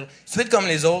réussir, si tu veux être comme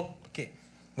les autres, OK,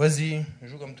 vas-y,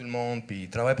 joue comme tout le monde, puis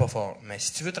travaille pas fort. Mais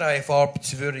si tu veux travailler fort, puis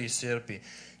tu veux réussir, puis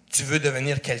tu veux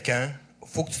devenir quelqu'un,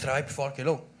 faut que tu travailles plus fort que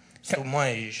l'autre. Surtout moi,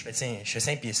 je fais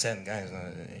 5 pieds 7, guys.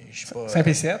 Je suis pas... 5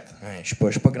 pieds 7? Ouais, je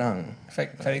suis pas grand. Fait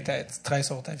que fallait que tu travailles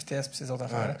sur ta vitesse puis ces autres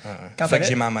affaires-là. Quand fait que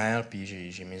j'ai ma mère,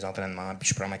 puis j'ai mes entraînements, puis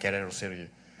je prends ma carrière au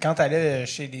sérieux. Quand tu allais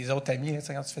chez des autres amis, là,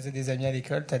 quand tu faisais des amis à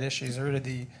l'école, tu allais chez eux, là,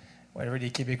 des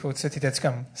Québécois, tout ça, t'étais-tu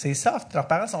comme... C'est soft, leurs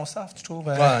parents sont soft, je trouve.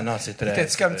 Ouais, non, c'est très...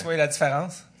 T'étais-tu comme, tu vois la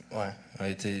différence? Ouais,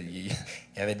 il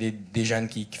y avait des jeunes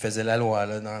qui faisaient la loi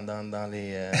là, dans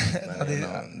les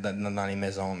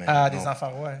maisons. Mais ah, des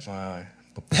enfants, ouais. Ouais.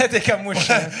 T'es comme moi,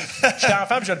 j'étais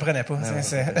enfant puis je le prenais pas.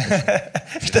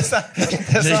 Je te sens. Je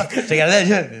te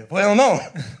regardais, voyons non,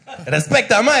 respecte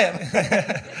ta mère.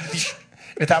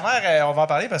 Mais ta mère, on va en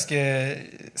parler parce que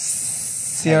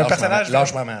c'est un personnage.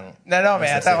 Lâche ma mère. Non,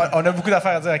 mais attends, on a beaucoup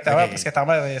d'affaires à dire avec ta mère Ok. parce que ta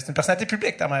mère, c'est une personnalité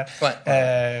publique, ta mère. Ouais.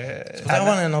 Tu pourrais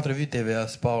avoir une entrevue TVA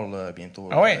Sport là, bientôt,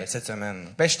 cette semaine.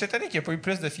 Ben, je suis étonné qu'il n'y ait pas eu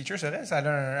plus de features sur elle. Elle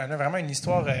a vraiment une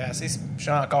histoire assez,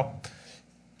 genre,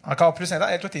 encore plus intense.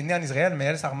 Elle, toi, t'es né en Israël, mais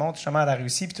elle, ça remonte justement à la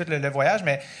Russie puis tout le voyage.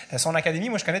 Mais son académie,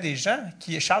 moi, je connais des gens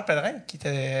Charles Pellerin,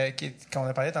 qu'on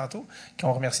a parlé tantôt, qui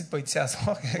ont remercié de ne pas être ici à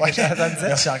soir.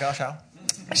 Merci encore, Charles.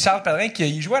 Charles Pellerin,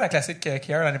 il jouait à la classique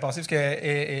Kier l'année passée, parce que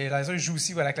Eliza joue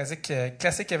aussi à la classique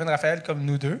Kevin Raphaël, comme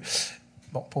nous deux.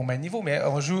 Bon, pas au même niveau, mais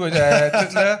on joue tout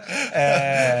là.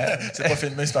 C'est pas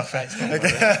filmé, c'est parfait.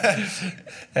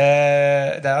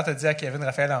 D'ailleurs, tu as dit à Kevin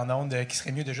Raphaël en ondes qu'il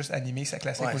serait mieux de juste animer sa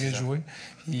classique au lieu de jouer.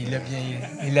 Puis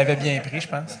il l'avait bien pris, je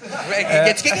pense. Y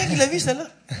a-tu quelqu'un qui l'a vu, celle-là?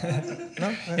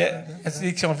 Non? Est-ce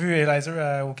des qui ont vu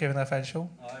Eliza au Kevin Raphaël Show?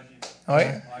 Oui.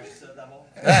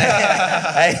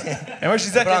 Et moi, je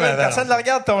disais à Kevin, personne ne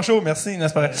regarde ton show. Merci, non,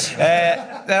 c'est pas vrai.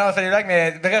 Non, fait des blagues,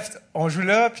 mais bref, on joue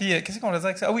là. Puis, qu'est-ce qu'on va dire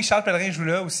avec ça? Ah oui, Charles Pellerin joue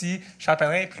là aussi. Charles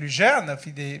Pellerin, plus jeune, a fait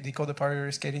des cours de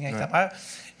power skating avec ta mère.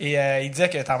 Et il disait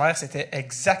que ta mère, c'était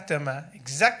exactement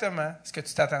ce que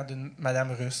tu t'attends d'une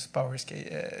madame russe,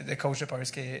 de coach de power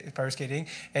skating.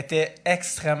 Elle était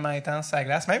extrêmement intense à la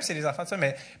glace, même si c'est des enfants de ça,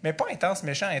 mais pas intense,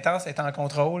 méchant, intense, elle était en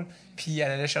contrôle, puis elle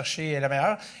allait chercher la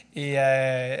meilleure. Et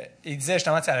il disait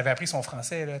justement, elle avait appris son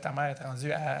français, là, ta mère était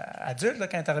rendue adulte là,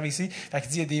 quand elle est arrivée ici. Fait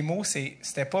qu'il dit, il y a des mots,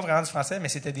 c'était pas vraiment du français, mais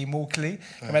c'était des mots clés.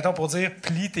 Comme, mettons, pour dire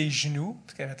plie tes genoux,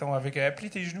 parce que, mettons, avec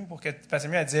plie tes genoux pour que tu passes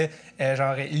mieux, elle disait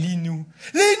genre lis-nous.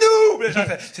 Lis-nous! Genre,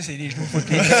 ça, c'est les genoux, faut le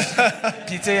plier.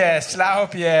 Puis, tu sais, Slow,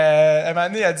 puis à un moment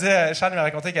donné, elle disait, Charles m'a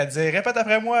raconté qu'elle disait, répète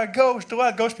après moi, gauche,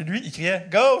 droite, gauche, puis lui, il criait,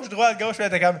 gauche, droite, gauche, puis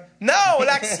elle était comme, non,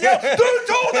 l'action, tout le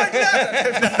tour de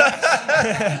glace!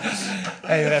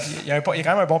 Hey, bref, il a quand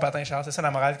même un bon patin, Charles. C'est ça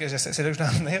la morale, c'est là que je dois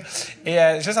en venir. Et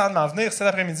juste avant de m'en venir, cet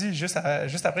après-midi, juste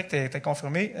après que tu aies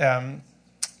confirmé,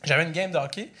 j'avais une game de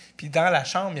hockey, puis dans la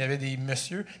chambre, il y avait des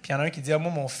messieurs, puis il y en a un qui dit,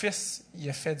 moi, mon fils, il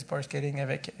a fait du power skating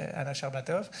avec Anna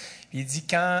Sherbatov. Puis il dit,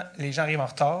 quand les gens arrivent en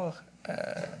retard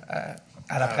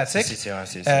à la pratique,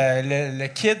 le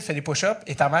kid fait des push-ups,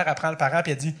 et ta mère apprend le parent,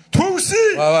 puis elle dit, toi aussi!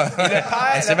 Ouais. Et le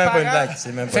père, c'est même pas une blague.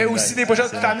 Fait aussi des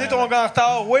push-ups. Tu t'as amené ton gars en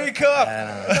retard, wake up!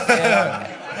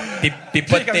 Puis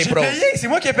pas de tape rose. C'est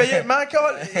moi qui ai payé, m'en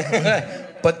colle!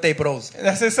 Pas de tape rose.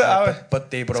 C'est ça, ah ouais. Pas de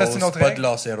tape Ça, c'est une rose, autre pas règle. de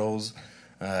lacet rose.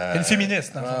 Une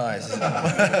féministe, non? Ouais, c'est ça.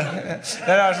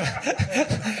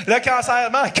 Le cancer,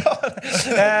 m'en colle!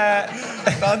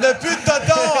 T'en as plus de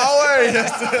tonton! Ah ouais!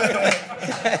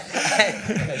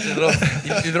 C'est drôle.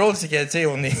 Le plus drôle, c'est que, tu sais,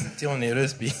 on est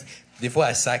russe, puis des fois,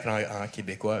 elle sacre en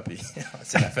québécois, puis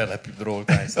c'est l'affaire la plus drôle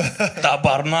quand elle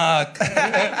Tabarnak!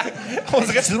 On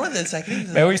dirait... Tu le droit de le sacrer?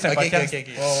 Ben oui, c'est un podcast. Ok.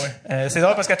 C'est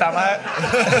drôle parce que ta mère...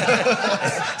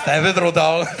 C'était un peu trop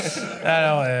tard.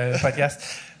 Non, le podcast...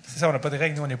 C'est ça, on n'a pas de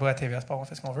règles. Nous, on n'est pas à TVA Sport, on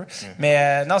fait ce qu'on veut.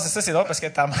 Mais non, c'est ça, c'est drôle parce que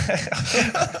ta mère,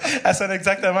 elle sonne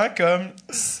exactement comme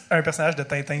un personnage de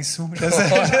Tintin sous. Je sais.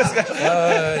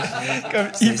 Comme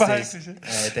hyper. Elle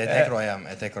était incroyable.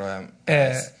 Elle était incroyable.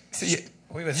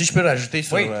 Oui, vas-y. Si je peux rajouter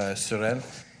sur, Oui. sur elle,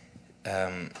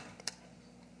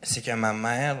 c'est que ma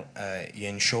mère, il y a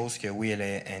une chose que, oui, elle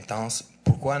est intense.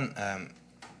 Pourquoi...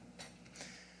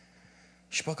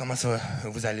 je sais pas comment ça va,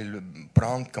 vous allez le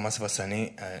prendre, comment ça va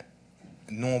sonner.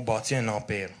 Nous, on bâtit un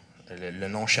empire. Le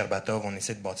nom Sherbatov, on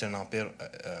essaie de bâtir un empire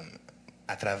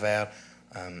à travers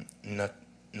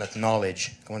notre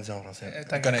knowledge. Comment on dit en français?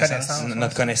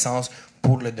 Notre connaissance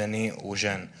pour le donner aux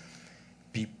jeunes.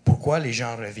 Puis pourquoi les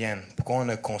gens reviennent? Pourquoi on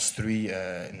a construit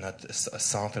notre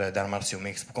centre d'arts martiaux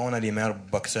mixtes? Pourquoi on a les meilleurs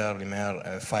boxeurs, les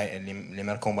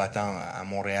meilleurs combattants à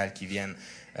Montréal qui viennent?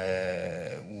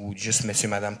 Ou juste monsieur,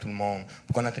 madame, tout le monde?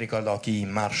 Pourquoi notre école de hockey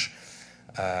marche?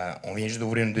 On vient juste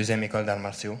d'ouvrir une deuxième école d'arts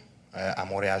martiaux à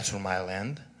Montréal sur Mile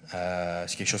End.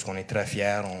 C'est quelque chose qu'on est très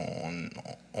fiers.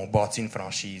 On bâtit une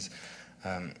franchise.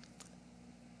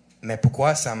 Mais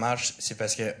pourquoi ça marche? C'est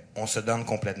parce qu'on se donne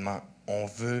complètement. On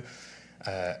veut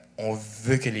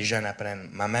que les jeunes apprennent.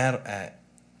 Ma mère,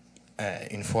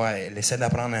 une fois, elle essaie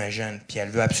d'apprendre à un jeune, puis elle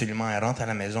veut absolument, elle rentre à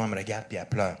la maison, elle me regarde, puis elle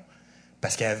pleure.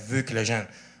 Parce qu'elle veut que le jeune...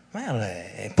 Mère,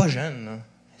 elle n'est pas jeune,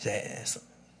 là.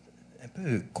 Un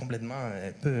peu complètement...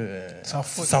 Un peu... S'en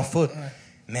fout. Ouais.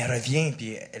 Mais elle revient,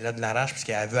 puis elle a de la rage, parce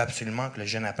qu'elle veut absolument que le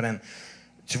jeune apprenne.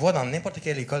 Tu vois, dans n'importe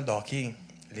quelle école de hockey,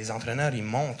 les entraîneurs, ils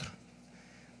montrent,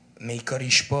 mais ils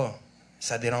corrigent pas.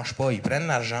 Ça dérange pas. Ils prennent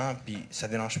l'argent, puis ça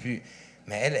dérange plus.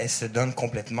 Mais elle se donne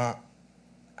complètement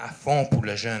à fond pour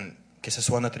le jeune. Que ce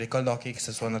soit notre école de hockey, que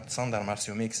ce soit notre centre d'arts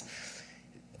martiaux mix.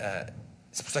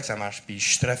 C'est pour ça que ça marche. Puis je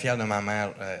suis très fier de ma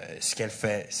mère. Ce qu'elle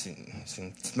fait, c'est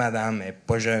une petite madame, elle n'est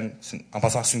pas jeune. En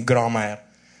passant, c'est une grand-mère.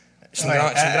 C'est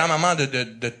une grand-maman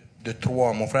de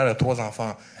 3. Mon frère a 3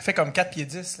 enfants. Elle fait comme 4 pieds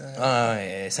 10. Là. Ah,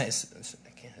 ouais.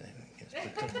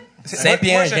 5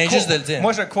 pieds, je viens juste de le dire.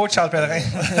 Moi, je quote Charles Pellerin.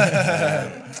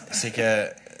 C'est que...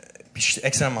 Puis je suis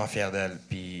extrêmement fier d'elle.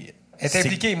 Puis elle est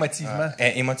impliquée émotivement.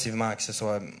 Émotivement, que ce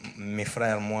soit mes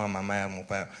frères, moi, ma mère, mon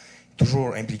père.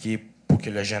 Toujours impliqué pour que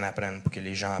le jeune apprenne, pour que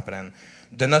les gens apprennent.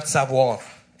 De notre savoir.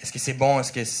 Est-ce que c'est bon?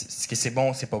 Est-ce que c'est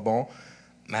bon? C'est pas bon?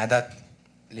 Mais à date,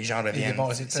 les gens reviennent.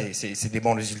 C'est des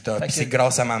bons résultats. Puis c'est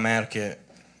grâce à ma mère que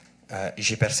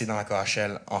j'ai percé dans la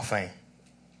KHL, enfin.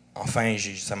 Enfin,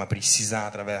 ça m'a pris 6 ans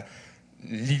à travers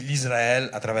l'Israël,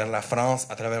 à travers la France,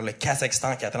 à travers le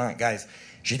Kazakhstan, 4 ans. Guys,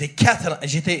 j'étais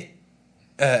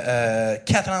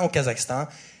 4 ans au Kazakhstan,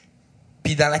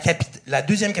 puis dans la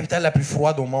deuxième capitale la plus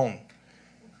froide au monde.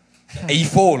 Et il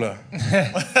faut, là.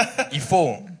 Il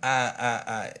faut.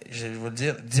 Je vais vous le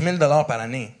dire, 10 000 $ par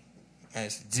année.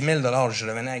 10 000 $, je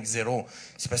revenais avec 0.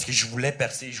 C'est parce que je voulais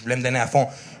percer, je voulais me donner à fond.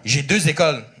 J'ai 2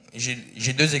 écoles.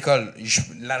 J'ai 2 écoles.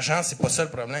 L'argent, c'est pas ça le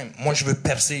problème. Moi, je veux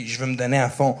percer, je veux me donner à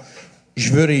fond.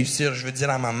 Je veux réussir. Je veux dire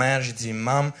à ma mère, j'ai dit,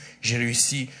 Maman, j'ai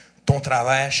réussi. Ton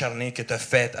travail acharné que tu as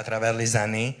fait à travers les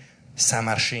années, ça a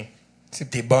marché.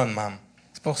 T'es bonne, Maman.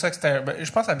 C'est pour ça que c'était...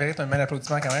 je pense que ça mérite un bel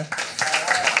applaudissement quand même.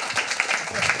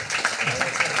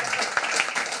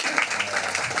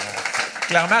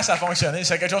 Clairement, ça a fonctionné.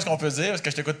 C'est quelque chose qu'on peut dire, parce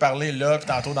que je t'écoute parler là, puis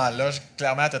tantôt dans la loge.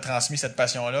 Clairement, tu as transmis cette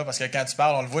passion-là, parce que quand tu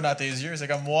parles, on le voit dans tes yeux. C'est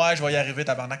comme, moi, je vais y arriver,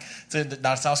 tabarnak. Tu sais,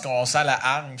 dans le sens qu'on sent la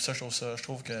hargne, ça, je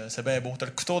trouve que c'est bien beau. Tu as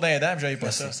le couteau dans les dents, puis j'avais pas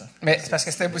ça. Mais c'est parce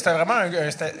que c'était vraiment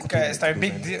c'était un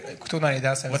big deal. Couteau dans les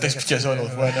dents, ça on va t'expliquer ça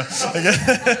l'autre fois, là.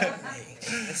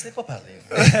 Laissez pas parler.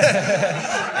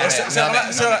 C'est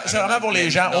vraiment pour les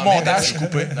gens. Au montage, je suis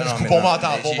coupé. Je coupe, on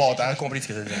m'entend pas au montage. J'ai compris ce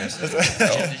que tu as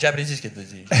dit. J'ai apprécié ce que tu as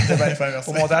dit. C'est bien fait, merci.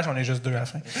 Au montage, on est juste 2 à la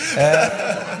fin.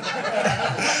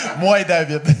 Moi et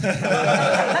David.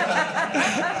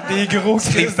 Des gros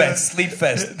Sleep Fest.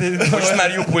 Moi, je suis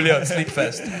Mario Pouliot, Sleep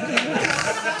Fest.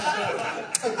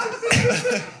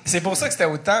 C'est pour ça que c'était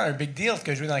autant un big deal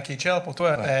que jouer dans KHL pour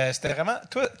toi. Ouais. C'était vraiment...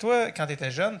 Toi, quand tu étais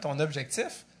jeune, ton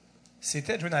objectif,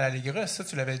 c'était de jouer dans la Ligue russe. Ça,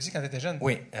 tu l'avais dit quand tu étais jeune.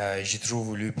 Oui, j'ai toujours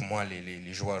voulu, pour moi,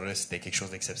 les joueurs russes, c'était quelque chose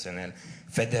d'exceptionnel.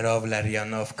 Fedorov,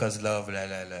 Larionov, Kozlov,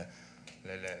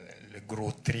 le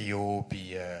gros trio,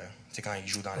 puis c'est quand ils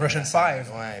jouent dans Russian Five.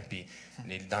 Ouais, puis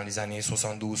dans les années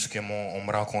 72, on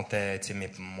me rencontrait,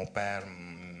 mon père,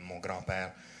 mon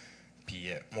grand-père. Puis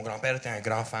mon grand-père était un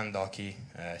grand fan de hockey,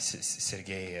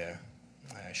 Sergei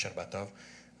Sherbatov.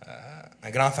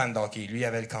 Un grand fan de hockey. Lui, il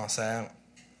avait le cancer.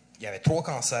 Il avait 3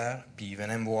 cancers, puis il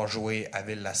venait me voir jouer à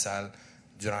Ville-la-Salle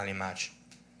durant les matchs.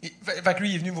 Fait que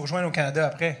lui, il est venu vous rejoindre au Canada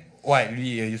après? Ouais,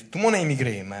 lui, tout le monde a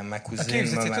immigré. Ma cousine,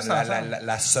 okay,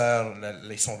 la sœur,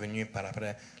 ils sont venus par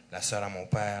après. La sœur à mon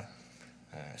père,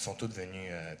 ils sont tous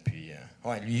venus. Puis,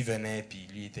 lui, il venait, puis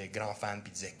lui, il était grand fan,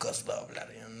 puis il disait Kozlov,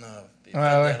 Larionov, puis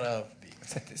Fedorov.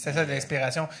 C'était ça de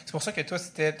l'inspiration. C'est pour ça que toi,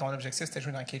 ton objectif, c'était de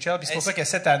jouer dans KHL. Puis c'est pour ça que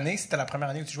cette année, c'était la première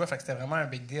année où tu jouais, fait que c'était vraiment un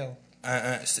big deal.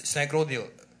 C'est un gros deal.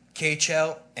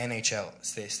 KHL, NHL,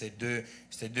 c'était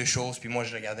deux choses. Puis moi,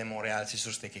 je regardais Montréal, c'est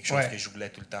sûr, c'était quelque chose que je voulais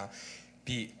tout le temps.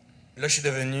 Puis là, je suis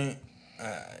devenu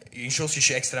une chose que je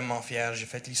suis extrêmement fier. J'ai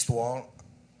fait l'histoire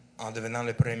en devenant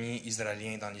le premier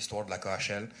Israélien dans l'histoire de la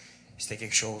KHL. C'était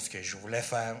quelque chose que je voulais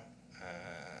faire.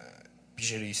 Puis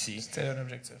j'ai réussi. C'était un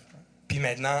objectif. Hein. Puis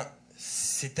maintenant,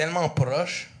 c'est tellement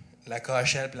proche, la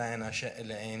KHL et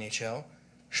la NHL,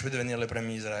 je peux devenir le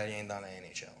premier Israélien dans la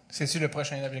NHL. C'est-tu le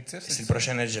prochain objectif? C'est le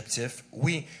prochain objectif.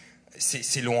 Oui,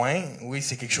 c'est loin. Oui,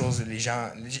 c'est quelque chose... Les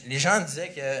gens disaient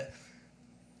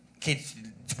que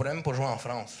tu pourrais même pas jouer en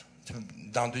France,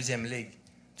 dans la 2e ligue.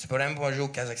 Tu pourrais même pas jouer au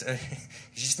Kazakhstan.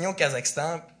 J'ai signé au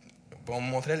Kazakhstan, on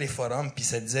me montrait les forums, puis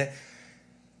ça disait...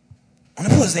 on n'a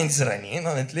pas besoin d'Israéliens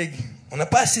dans notre ligue. On n'a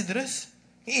pas assez de Russes.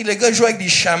 Et le gars joue avec des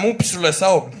chameaux puis sur le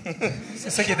sable. C'est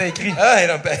ça qui était écrit. Ah,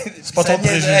 non, C'est pas trop de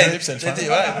préjugés, puis c'est le fun.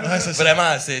 Ouais, c'est ça.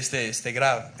 vraiment, c'était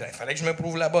grave. Il fallait que je me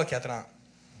prouve là-bas 4 ans.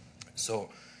 So,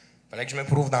 fallait que je me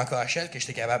prouve dans KHL que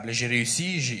j'étais capable. Là, j'ai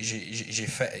réussi,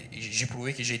 j'ai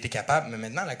prouvé que j'ai été capable, mais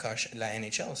maintenant, la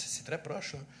NHL, c'est très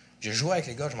proche. Là. Je joue avec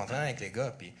les gars, je m'entraîne avec les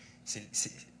gars, puis ils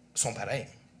sont pareils.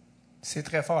 C'est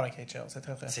très fort, la KHL. C'est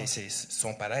très, très fort. Ils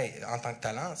sont pareils. En tant que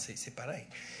talent, c'est pareil.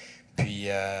 Puis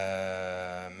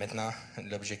maintenant,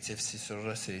 l'objectif, c'est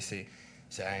sûr, c'est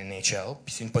la NHL.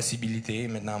 Puis c'est une possibilité.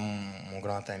 Maintenant, mon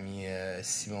grand ami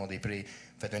Simon Després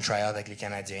fait un try-out avec les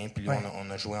Canadiens. Puis là, on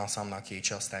a joué ensemble dans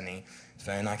KHL cette année. Ça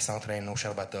fait 1 an qu'il s'entraîne au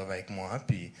Sherbatov avec moi.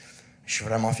 Puis je suis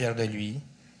vraiment fier de lui.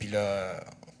 Puis là,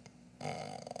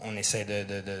 on essaie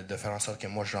de faire en sorte que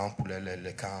moi, je rentre pour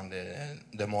le camp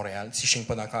de Montréal. Si je ne signe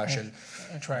pas dans KHL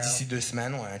d'ici 2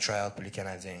 semaines, un try-out pour les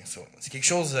Canadiens. So, c'est quelque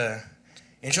chose...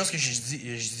 une chose que je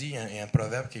dis, il y a un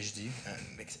proverbe que je dis.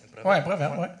 Un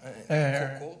proverbe,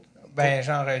 oui.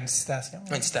 Genre une citation.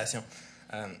 Une citation.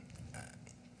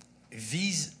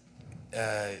 Vise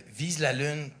la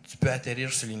lune, tu peux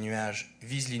atterrir sur les nuages.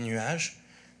 Vise les nuages,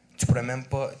 tu pourrais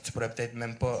peut-être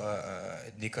même pas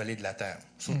décoller de la Terre.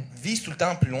 So, vise tout le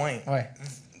temps plus loin. Ouais.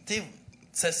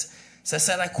 Ça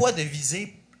sert à quoi de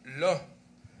viser là?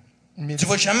 Mais Tu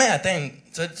vas jamais atteindre.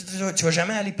 Tu vas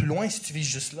jamais aller plus loin si tu vises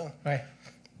juste là. Ouais.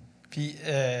 Puis,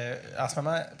 en ce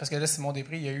moment, parce que là, Simon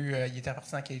Després, il était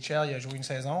parti dans KHL, il a joué une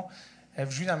saison. Vous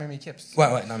jouez dans la même équipe? Ouais,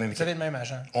 dans la même Vous équipe. avez le même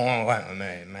agent?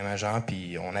 Même agent,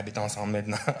 puis on habite ensemble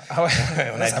maintenant. Ah ouais?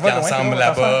 On habite ensemble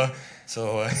là-bas.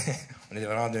 So, on est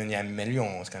vraiment devenus amis. Mais lui,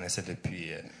 on se connaissait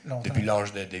depuis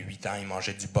l'âge de 8 ans. Il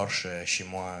mangeait du borsch chez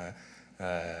moi.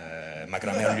 Ma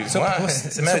grand-mère lui...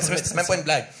 c'est même pas une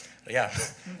blague. Regarde.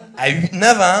 À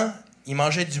 9 ans, il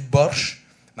mangeait du borsch.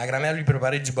 Ma grand-mère lui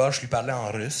préparait du borsch, lui parlait en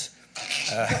russe.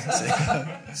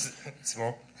 C'est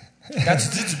bon. Quand tu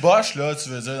dis du bosch, là, tu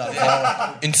veux dire dans le fond...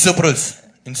 Une soupe russe.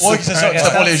 Une soupe. Oui, c'est ça.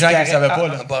 C'est pour les gens qui ne savaient pas. Un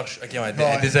Là. borsch.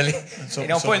 OK, désolé. Ils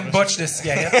n'ont pas une botche de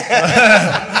cigarettes.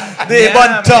 Des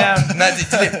bonnes tops. Non,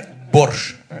 dis-le.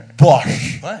 Borsch. Bosch.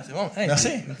 Ouais, c'est bon. Hey,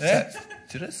 Merci.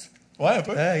 Tu russes? Ouais, un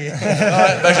peu. Ouais,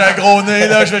 j'ai un gros nez,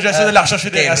 là. J'essaie de la rechercher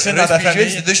des racines dans ta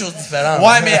famille. C'est 2 choses différentes.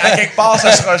 Ouais, mais à quelque part,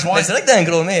 ça se rejoint. Mais c'est vrai que t'as un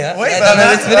gros nez, hein? Oui, T'en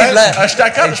avais-tu vu les clairs? je suis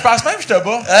d'accord. Je pense même que je te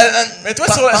bats. Mais toi,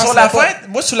 sur la fin,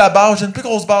 moi, sur la base, j'ai une plus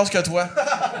grosse base que toi.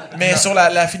 Mais sur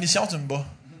la finition, tu me bats.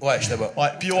 Ouais, je te bats. Ouais.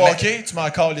 Puis au hockey, tu m'en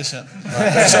calls les scènes.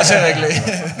 Ça, c'est réglé.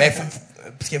 Mais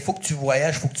parce qu'il faut que tu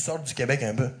voyages, il faut que tu sortes du Québec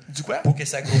un peu. Du quoi? Pour que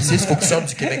ça grossisse, il faut que tu sortes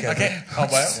du Québec un peu. OK. Ah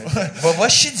ouais. Va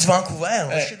chier du Vancouver.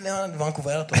 Va chier de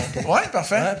Vancouver, Toronto. Ouais,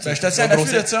 parfait. Ouais, Ben, je te tiens à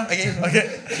l'affût de ça. OK.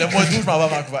 Le mois d'août, je m'en vais à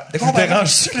Vancouver. De quoi on parle?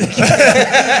 Dérange-tu, les gars?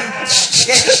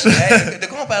 De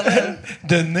quoi on parle là?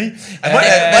 De nez.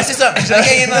 Ouais, c'est ça.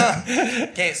 OK, non.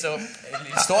 OK, so,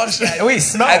 l'histoire... Oui,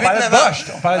 sinon, on parlait de Bosch.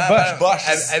 On parlait de Bosch.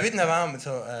 À 8 novembre,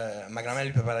 ma grand-mère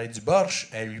lui parlait du borsch.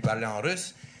 Elle lui parlait en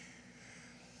russe.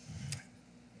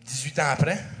 18 ans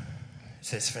après,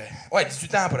 ça se fait. Ouais,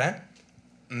 18 ans après,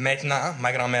 maintenant,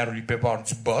 ma grand-mère lui prépare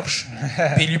du borsch,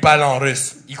 puis il lui parle en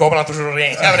russe. Il comprend toujours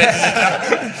rien après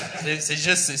 18 ans. C'est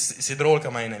juste, c'est drôle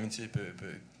comment une amitié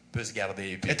peut se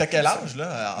garder. Et t'as quel âge,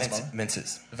 là, en ce moment?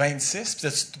 26. 26.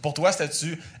 Puis pour toi,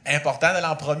 c'était-tu important d'aller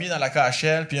en premier dans la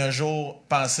KHL, puis un jour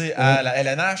penser à la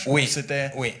LNH? Oui, c'était...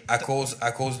 oui, à cause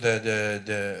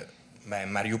de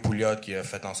Mario Pouliot qui a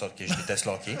fait en sorte que je déteste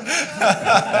le hockey.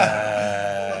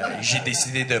 J'ai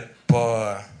décidé de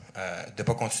pas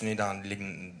continuer dans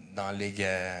les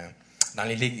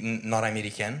ligues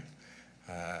nord-américaines.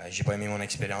 J'ai pas aimé mon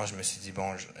expérience. Je me suis dit,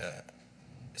 bon,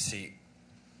 c'est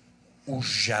où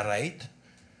j'arrête,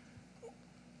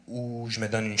 ou je me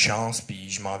donne une chance, puis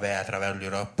je m'en vais à travers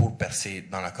l'Europe pour percer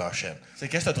dans la KHL. C'est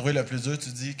qu'est-ce que tu as trouvé le plus dur? Tu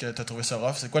dis que tu as trouvé ça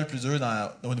rough. C'est quoi le plus dur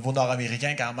au niveau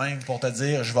nord-américain, quand même, pour te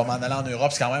dire, je vais m'en aller en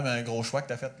Europe? C'est quand même un gros choix que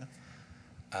tu as fait.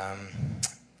 Là.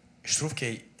 Je trouve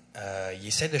qu'il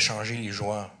essaie de changer les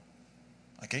joueurs.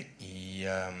 OK. Il y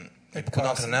a beaucoup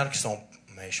d'entraîneurs qui sont...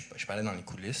 Mais je parlais dans les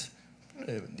coulisses.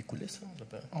 Des coulisses, ça, on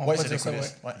l'appelle? Oui, c'est des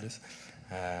coulisses. Ouais.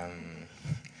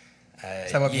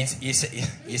 Ça va bien. Il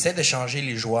essaie de changer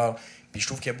les joueurs. Puis je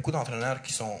trouve qu'il y a beaucoup d'entraîneurs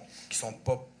qui sont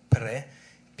pas prêts.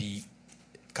 Puis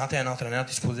quand tu es un entraîneur,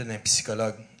 tu es supposé être un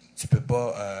psychologue. Tu peux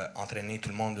pas entraîner tout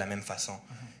le monde de la même façon.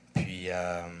 Puis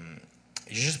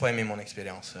j'ai juste pas aimé mon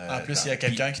expérience. En plus, il y a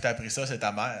quelqu'un qui t'a appris ça, c'est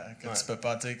ta mère. Que tu peux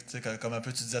pas, tu sais, comme un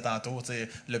peu tu disais tantôt,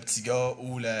 le petit gars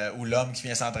ou l'homme qui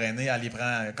vient s'entraîner, elle y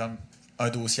prend comme un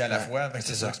dossier à la fois.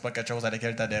 C'est sûr que c'est pas quelque chose à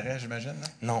laquelle tu adhérais, j'imagine. Là?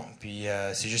 Non, puis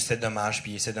c'est juste c'était dommage.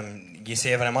 Puis il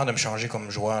essayait vraiment de me changer comme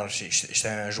joueur. J'étais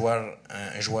un joueur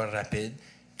rapide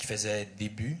qui faisait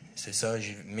début. C'est ça.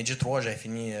 Midget 3, j'avais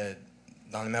fini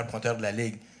dans le meilleur pointeur de la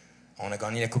ligue. On a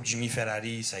gagné la Coupe Jimmy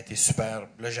Ferrari. Ça a été super.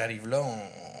 Là, j'arrive là,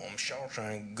 on me charge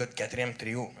un gars de 4e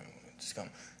trio. C'est comme,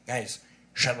 guys,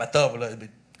 Sherbatov, là. Je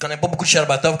connais pas beaucoup de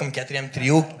Sherbatov comme 4e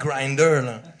trio, Grinder,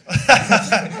 là.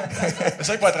 C'est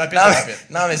ça qu'il faut être rapide.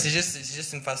 Non, mais c'est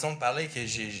juste une façon de parler que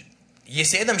il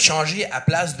essayait de me changer à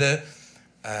place de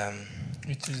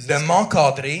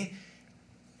m'encadrer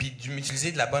puis de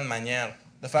m'utiliser de la bonne manière.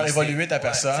 De faire évoluer ta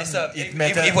personne. C'est ça.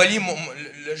 Évoluer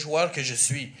le joueur que je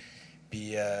suis.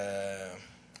 Puis,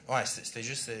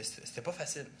 c'était pas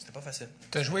facile. C'était pas facile.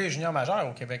 Tu as joué junior majeur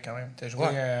au Québec quand même. Tu as joué.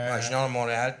 Junior de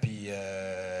Montréal, puis.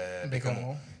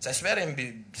 Bécomo. Ça a super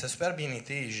bien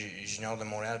été, junior de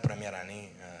Montréal, première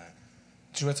année.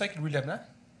 Tu jouais-tu avec Louis Leblanc?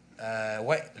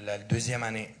 Ouais, la deuxième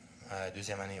année.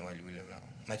 Louis Leblanc.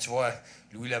 Mais tu vois,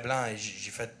 Louis Leblanc,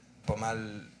 j'ai fait pas mal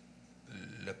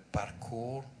le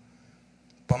parcours.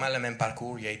 Pas mal le même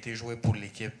parcours. Il a été joué pour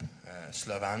l'équipe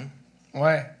slovane.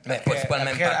 Ouais. Mais c'est pas le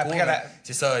même parcours.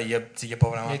 C'est ça, il a pas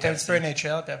vraiment. Il était un petit peu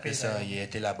NHL, puis après. C'est ça, il a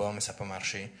été là-bas, mais ça n'a pas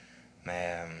marché.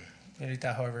 Mais. Il était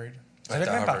à Harvard. C'est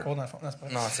le même parcours, dans le fond.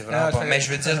 Non, c'est vraiment pas. Mais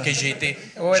je veux dire que j'ai été.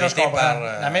 par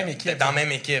la même équipe. Dans la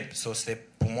même équipe. So,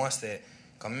 pour moi, c'était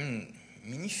comme une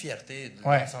mini-fierté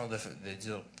dans le sens de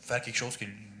dire, faire quelque chose que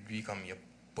lui, comme il n'a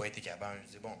pas été capable.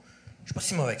 Je dis, bon, je suis pas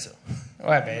si mauvais que ça.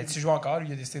 Ouais, ben tu joues encore. Lui,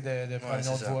 il a décidé de prendre une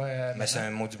autre voie. Mais c'est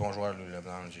un maudit bon joueur, Louis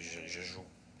Leblanc.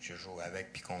 Je joue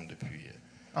avec puis contre depuis.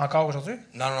 Encore aujourd'hui?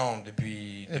 Non,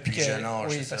 depuis jeune âge.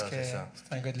 Oui, c'est parce que ça.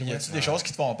 c'est un gars de Y a-t-il des choses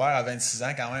qui te font peur à 26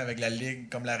 ans quand même avec la Ligue,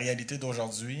 comme la réalité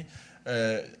d'aujourd'hui?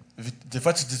 Des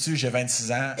fois, tu te dis, j'ai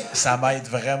 26 ans, ça m'aide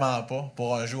vraiment pas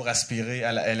pour un jour aspirer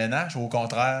à la LNH, ou au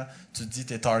contraire, tu te dis,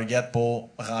 t'es target pour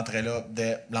rentrer là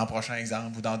dès l'an prochain,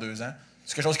 exemple, ou dans 2 ans.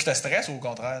 C'est quelque chose qui te stresse ou au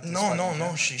contraire?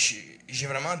 Non. J'ai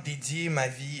vraiment dédié ma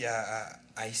vie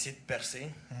à essayer de percer,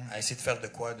 à essayer de faire de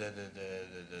quoi de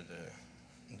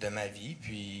ma vie.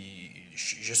 Puis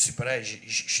je suis prêt, je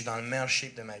suis dans le meilleur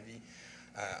shape de ma vie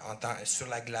sur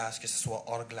la glace, que ce soit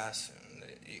hors glace.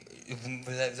 Vous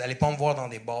n'allez pas me voir dans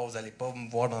des bars, vous n'allez pas me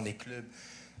voir dans des clubs.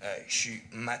 Je suis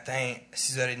matin,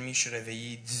 6h30, je suis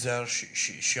réveillé, 10h, je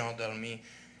suis endormi.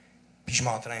 Puis je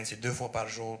m'entraîne, c'est 2 fois par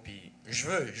jour. Puis je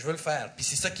veux le faire. Puis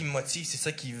c'est ça qui me motive, c'est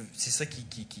ça qui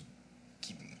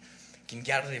me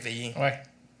garde réveillé. Ouais.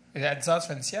 Et à 10h, tu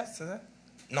fais une sieste, c'est ça?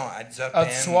 Non, à 10h PM.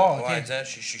 Du soir, OK. Ouais, à 10h,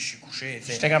 je suis couché.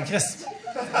 J'étais comme Chris.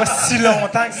 Pas si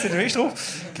longtemps que c'est levé, je trouve.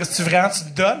 Chris, tu vraiment, tu te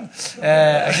donnes. OK,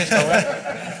 je comprends.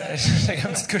 J'étais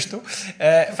comme une petite couche tôt.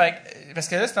 Parce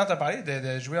que là, tu as parlé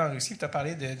de jouer en Russie, tu as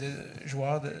parlé de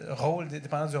joueurs de rôle,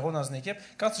 dépendant du rôle dans une équipe.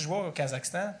 Quand tu jouais au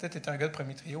Kazakhstan, tu étais un gars de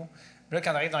premier trio. Là,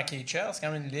 quand on arrive dans KHL, c'est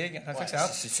quand même une ligue.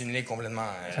 C'est une ligue complètement.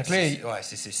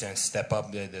 C'est un step-up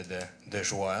de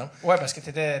joueurs. Oui, parce que tu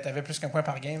avais plus qu'un point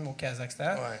par game au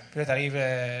Kazakhstan. Ouais. Puis là, tu arrives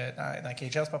dans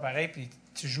KHL, c'est pas pareil. Puis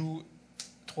tu joues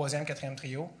 3e, 4e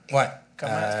trio. Ouais.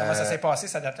 Comment ça s'est passé,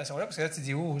 cette adaptation-là? Parce que là, tu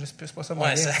dis, c'est pas ça mon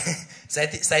game. Ça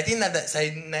a été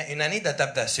une année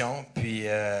d'adaptation. Puis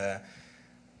je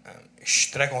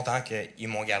suis très content qu'ils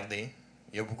m'ont gardé.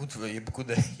 Il y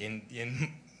a une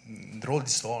drôle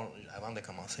d'histoire, avant de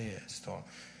commencer l'histoire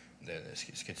de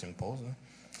ce que tu me poses.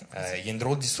 Il y a une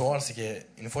drôle d'histoire, c'est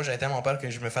qu'une fois, j'avais tellement peur que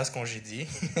je me fasse congédier.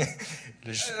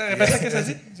 Répète ce que ça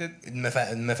dit?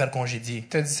 De me faire congédier.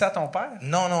 Tu as dit ça à ton père?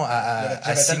 Non,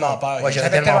 à Simon. Peur. Ouais, j'avais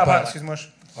tellement peur. Excuse-moi.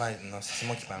 Ouais, non, c'est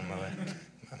moi qui parle mauvais.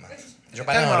 Je vais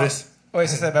parler en russe. Oui,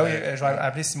 c'est ça. Ben oui, je vais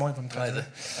appeler Simon, il va me traduire.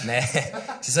 Mais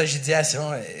c'est ça, j'ai dit à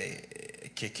Simon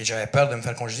que j'avais peur de me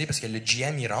faire congédier parce que le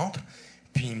GM, il rentre.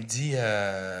 Puis il me dit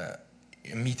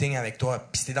meeting avec toi.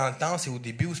 Puis c'était dans le temps, c'est au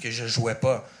début où je jouais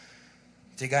pas.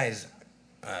 Tu sais, guys,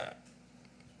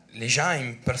 les gens, ils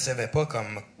me percevaient pas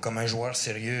comme un joueur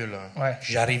sérieux. Là. Ouais.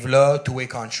 J'arrive là, two-way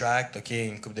contract, OK,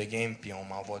 une coupe de game, puis on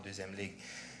m'envoie à 2e ligue.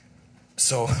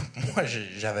 So, moi,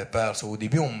 j'avais peur. So, au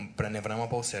début, on me prenait vraiment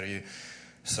pas au sérieux.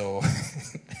 So,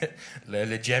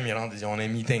 le GM, il rentre, il dit, on a un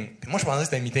meeting. Puis moi, je pensais que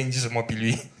c'était un meeting juste moi puis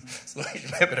lui. So, je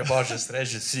me prépare, je stresse,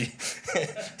 je suis.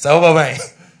 Ça va pas bien.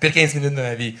 Pire 15 minutes de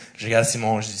ma vie. Je regarde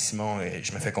Simon, je dis, Simon,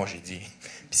 je me fais congédier.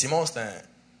 Puis Simon, c'est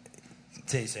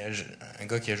un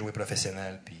gars qui a joué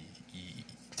professionnel, puis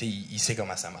il sait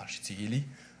comment ça marche. Il dit, Eli,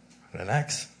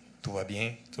 relax, tout va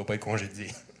bien, tu vas pas être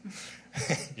congédié.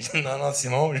 Je dis, non,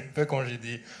 Simon, je me fais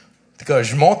congédier. En tout cas,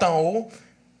 je monte en haut,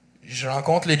 je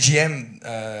rencontre le GM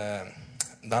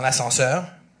dans l'ascenseur.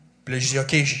 Puis là, je dis,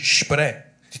 OK, je suis prêt.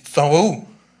 Tu t'en vas où?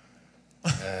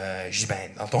 Je dis,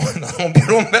 dans ton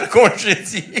bureau, me faire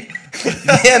congédier.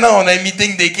 Viens, non, on a un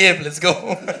meeting d'équipe, let's go.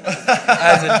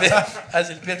 C'est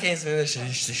le pire 15 minutes.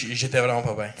 J'étais vraiment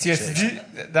pas bien. Tu as-tu dit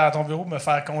dans ton bureau me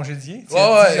faire congédier?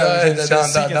 Ouais,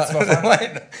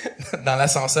 dans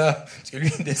l'ascenseur. Parce que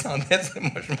lui, il descendait,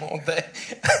 moi, je montais.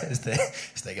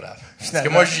 C'était grave. Parce que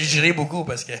moi, j'ai géré beaucoup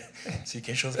parce que c'est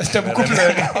quelque chose. C'était beaucoup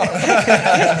pleuré.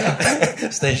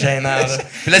 C'était gênant, là.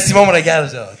 Puis là, Simon me regarde,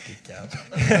 je dis, oh, t'es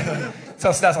capable.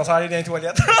 Sorti d'ascenseur, aller dans les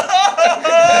toilettes.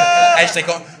 Hey, j'étais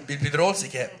con. Puis le plus drôle, c'est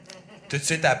que tout de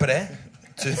suite après,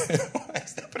 ouais,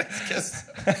 c'était presque ça.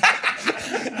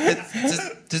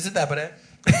 Tout de suite après,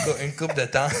 une couple de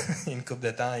temps, le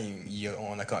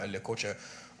coach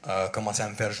a commencé à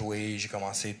me faire jouer. J'ai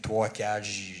commencé 3-4,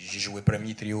 j'ai joué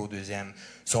premier trio, deuxième.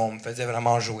 On me faisait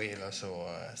vraiment jouer, là.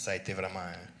 Ça a été vraiment...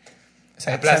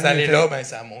 À la place d'aller là, ben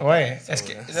ça a monté. Ouais.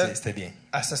 C'était bien.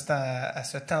 À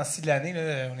ce temps-ci de l'année,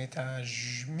 là, on est en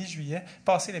mi-juillet,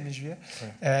 passé le mi-juillet.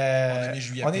 Ouais.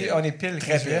 On est pile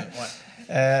Très juillet. pile, ouais.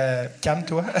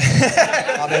 Calme-toi.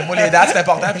 Moi, les dates, c'est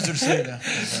important, puis tu le sais. Là.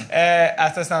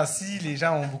 À ce temps-ci, les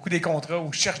gens ont beaucoup des contrats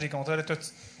ou cherchent des contrats. Là, toi,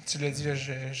 tu l'as dit, là,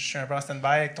 je suis un peu en stand-by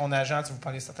avec ton agent. Tu vous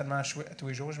parlez certainement à tous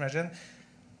les jours, j'imagine.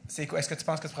 C'est quoi? Est-ce que tu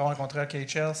penses que tu pourrais avoir un contrat à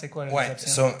KHL? C'est quoi les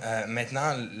options?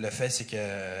 Maintenant, le fait, c'est que...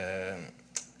 De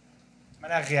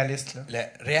manière réaliste, là. Le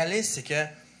réaliste, c'est que...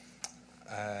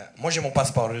 moi, j'ai mon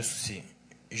passeport russe aussi.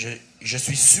 Je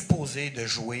suis supposé de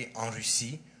jouer en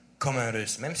Russie comme un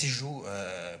Russe. Même si je joue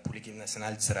pour l'équipe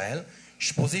nationale d'Israël, je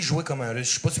suis supposé jouer comme un Russe.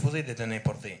 Je suis pas supposé d'être un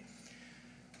importé.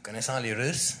 Connaissant les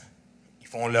Russes, ils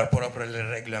font leur propre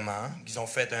règlement. Ils ont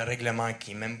fait un règlement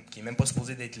qui est même pas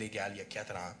supposé d'être légal il y a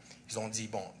 4 ans. Ils ont dit,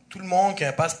 bon, tout le monde qui a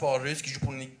un passeport russe, qui joue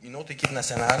pour une autre équipe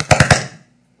nationale...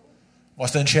 Bon,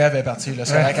 c'était une chèvre, elle est partie. Là.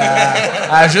 C'est vrai qu'elle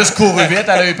a juste couru vite. Elle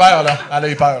a eu peur, là.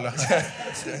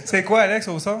 C'est quoi, Alex,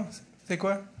 au son? C'est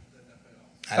quoi?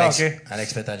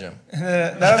 Alex fait ta job. Non,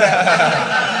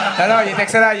 il est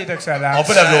excellent, On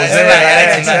peut l'applaudir,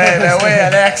 Alex. Oui,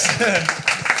 Alex.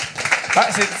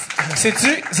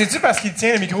 C'est-tu parce qu'il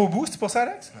tient le micro au bout? C'est pour ça,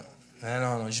 Alex?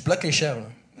 Non, je bloque les chèvres. Là.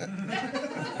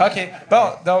 OK.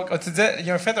 Bon, donc, tu disais,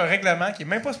 il a fait un règlement qui n'est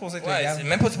même pas supposé être légal. C'est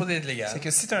même pas supposé être légal. C'est que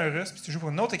si tu es un Russe et tu joues pour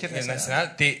une autre équipe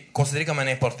nationale, tu es considéré comme un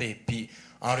importé. Puis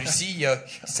en Russie, il y a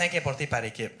 5 importés par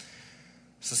équipe.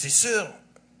 Ça, c'est sûr.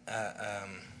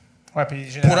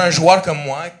 Pour un joueur comme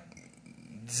moi,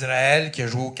 d'Israël, qui a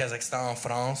joué au Kazakhstan, en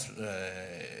France,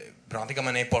 présenter comme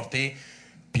un importé,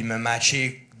 puis me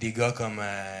matcher des gars comme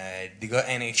des gars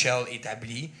NHL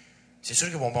établis, c'est sûr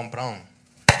qu'ils vont pas me prendre.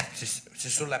 C'est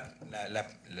sûr,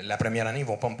 la première année, ils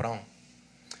vont pas me prendre.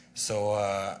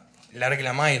 Le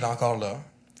règlement est encore là.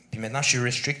 Puis maintenant, je suis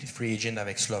restricted free agent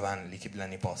avec Slovan, l'équipe de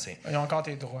l'année passée. Ils ont encore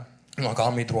tes droits. Ils ont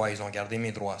encore mes droits. Ils ont gardé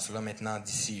mes droits. Là, maintenant,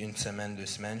 d'ici 1 semaine, 2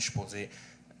 semaines, je suis posé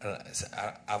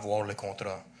avoir le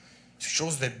contrat. C'est quelque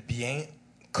chose de bien,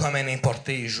 comme un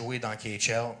importé, jouer dans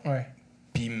KHL,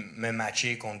 puis me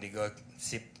matcher contre des gars.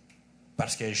 C'est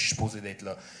parce que je suis supposé d'être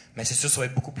là. Mais c'est sûr, ça va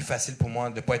être beaucoup plus facile pour moi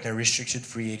de ne pas être un restricted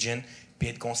free agent puis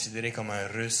être considéré comme un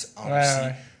Russe en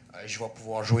Russie. Je vais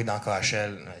pouvoir jouer dans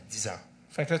KHL 10 ans.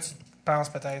 Fait que là, tu penses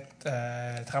peut-être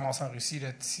te ramasser en Russie là,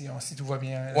 si tout va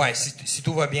bien. Oui, si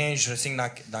tout va bien, je signe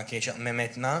dans KHL. Mais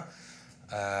maintenant,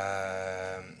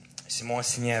 Simon a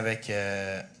signé avec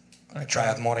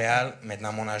Tryout Montréal.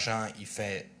 Maintenant, mon agent, il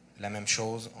fait la même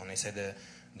chose. On essaie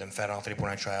de me faire rentrer pour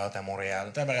un tryout à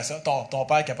Montréal. T'aimerais ça? Ton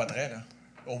père capoterait, là.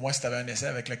 Au moins, si t'avais un essai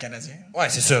avec le Canadien. Oui,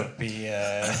 c'est sûr. Puis,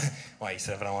 il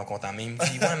serait vraiment content. Mais il me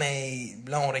dit, ouais, mais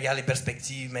là, on regarde les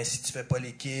perspectives, mais si tu fais pas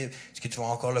l'équipe, est-ce que tu vas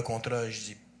encore le contrat? Je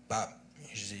dis,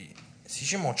 si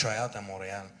j'ai mon tryout à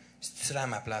Montréal, si tu serais à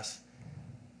ma place,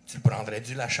 tu le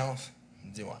prendrais-tu la chance? Il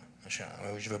me dit, ouais,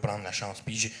 je veux prendre la chance.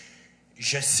 Puis,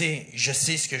 je sais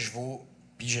ce que je vaux.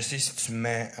 Puis je sais si tu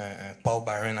mets un Paul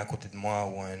Byron à côté de moi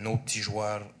ou un autre petit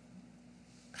joueur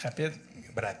rapide,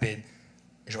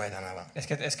 je vais être en avant.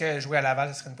 Est-ce que jouer à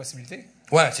Laval, ce serait une possibilité?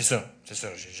 Oui, c'est sûr.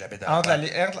 J'habite à Laval.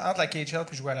 Entre la KHL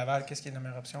et jouer à Laval, qu'est-ce qui est la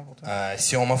meilleure option pour toi?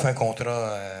 Si on m'offre un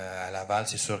contrat à Laval,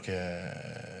 c'est sûr que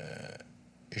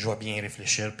je vais bien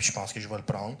réfléchir puis je pense que je vais le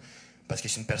prendre. Parce que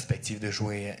c'est une perspective de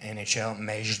jouer NHL,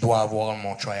 mais je dois avoir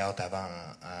mon try-out avant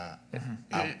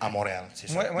à Montréal, c'est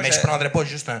sûr. Mais je ne prendrais pas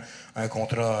juste un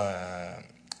contrat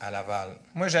à Laval.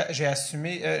 Moi,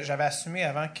 j'avais assumé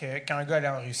avant que quand un gars allait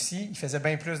en Russie, il faisait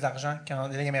bien plus d'argent qu'en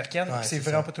Ligue américaine. C'est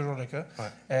vraiment pas toujours le cas.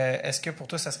 Est-ce que pour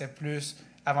toi, ça serait plus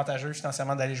avantageux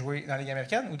financièrement d'aller jouer dans la Ligue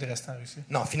américaine ou de rester en Russie?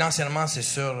 Non, financièrement, c'est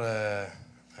sûr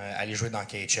aller jouer dans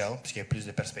KHL, puisqu'il y a plus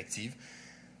de perspectives.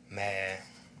 Mais...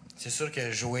 c'est sûr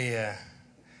que jouer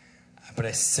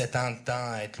après 7 ans de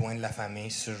temps, être loin de la famille,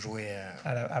 sur jouer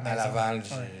à Laval,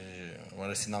 on va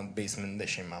rester dans le basement de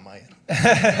chez ma mère.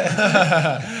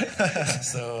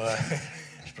 So,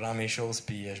 je prends mes choses,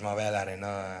 puis je m'en vais à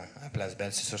l'Arena à Place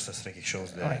Belle. C'est sûr que ce serait quelque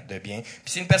chose de bien. Puis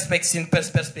c'est une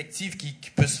perspective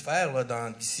qui peut se faire là,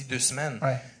 d'ici 2 semaines.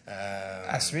 Ouais.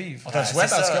 À suivre. On te le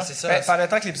souhaite, en tout cas. C'est ça. Par le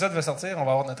temps que l'épisode va sortir, on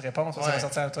va avoir notre réponse. Ça va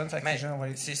sortir à l'automne. Fait que les gens, on va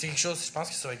les... C'est quelque chose, je pense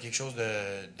que ça va être quelque chose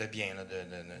de bien, là,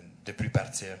 de plus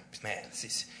partir. Mais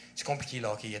c'est compliqué,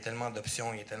 là, OK. Il y a tellement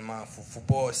d'options, il y a tellement... Faut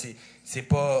pas... C'est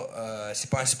pas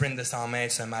un sprint de 100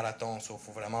 mètres, c'est un marathon. Il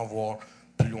faut vraiment voir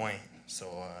plus loin.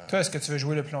 Toi, est-ce que tu veux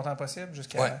jouer le plus longtemps possible?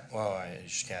 Jusqu'à... Ouais,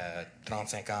 jusqu'à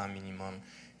 35 ans minimum.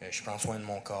 Je prends soin de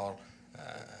mon corps.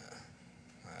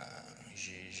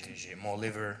 J'ai mon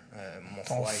liver,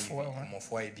 mon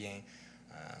foie est bien.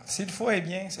 Si le foie est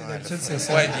bien, c'est d'habitude, c'est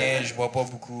ça. Le foie est bien, je bois pas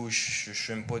beaucoup, je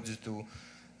fume pas du tout.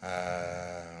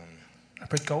 Un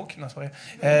peu de coke, non, c'est vrai.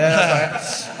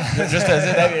 Juste te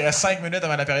dire, Dave, il reste 5 minutes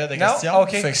avant la période de questions.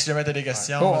 OK. Fait que si jamais t'as des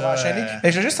questions... Bon, on va là, enchaîner.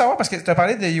 Je veux juste savoir, parce que tu as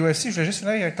parlé de UFC, je voulais juste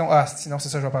finir avec ton... Ah, sinon, c'est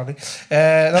ça que je vais parler.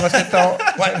 Non, parce que ton...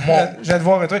 je viens de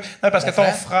voir un truc. Non, parce que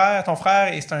ton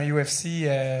frère, c'est un UFC...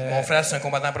 Mon frère, c'est un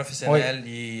combattant professionnel.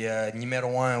 Il est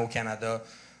numéro 1 au Canada.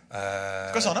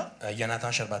 C'est quoi son nom?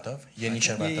 Jonathan Sherbatov. Yanni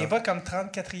Sherbatov. Il est pas comme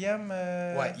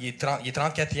 34e... Ouais, il est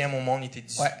 34e au monde.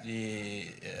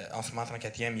 En ce moment,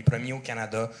 34e. Il est premier au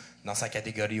Canada dans sa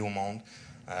catégorie au monde.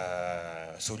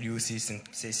 Sur lui aussi,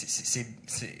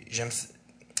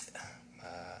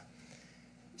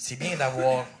 c'est bien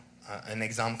d'avoir un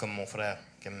exemple comme mon frère,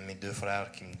 comme mes 2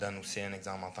 frères, qui me donnent aussi un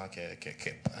exemple en tant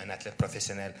qu'un athlète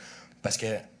professionnel. Parce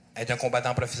que être un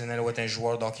combattant professionnel ou être un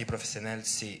joueur d'hockey professionnel,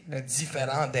 c'est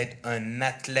différent d'être un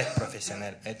athlète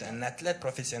professionnel. Être un athlète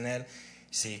professionnel,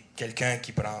 c'est quelqu'un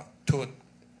qui prend tout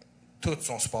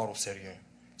son sport au sérieux.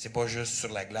 C'est pas juste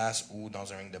sur la glace ou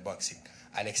dans un ring de boxe, c'est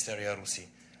à l'extérieur aussi.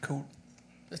 Cool.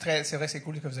 C'est vrai que c'est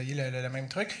cool que vous ayez le même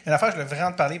truc. Une affaire, je voulais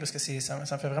vraiment te parler parce que ça me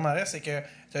fait vraiment rire, c'est que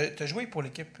tu as joué pour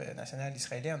l'équipe nationale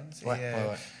israélienne.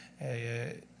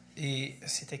 Et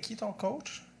c'était qui ton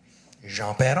coach?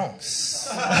 Jean Perron.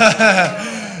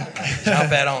 Jean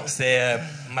Perron. C'était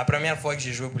ma première fois que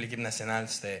j'ai joué pour l'équipe nationale.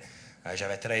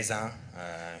 J'avais 13 ans.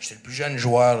 J'étais le plus jeune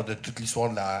joueur de toute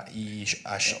l'histoire de la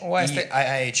IHF.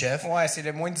 Ouais, c'est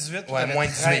le moins de 18. Ouais, moins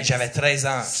de 18. J'avais 13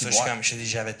 ans. Ça,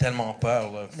 j'avais tellement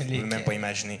peur. Là, vous ne pouvez même pas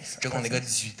imaginer. Je sais qu'on est gars de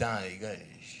 18 ans, les gars.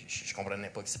 Je comprenais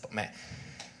pas que c'est pas... Mais,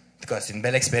 en tout cas, c'est une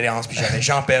belle expérience. Puis j'avais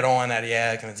Jean Perron en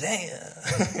arrière qui me disait hey,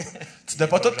 Tu dois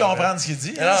pas tout comprendre ce qu'il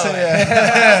dit. Non,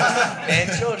 mais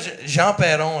une chose, Jean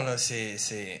Perron, là, c'est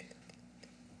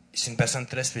une personne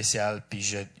très spéciale. Puis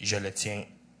je le tiens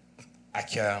à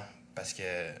cœur parce que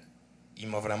il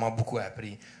m'a vraiment beaucoup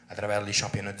appris à travers les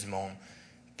championnats du monde.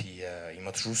 Puis il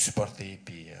m'a toujours supporté.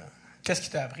 Puis qu'est-ce qui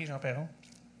t'a appris, Jean Perron?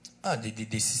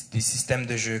 Des systèmes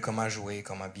de jeu, comment jouer,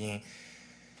 comment bien...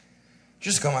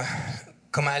 Juste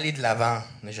comment aller de l'avant.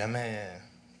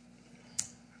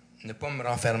 Ne pas me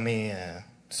renfermer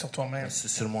sur toi-même.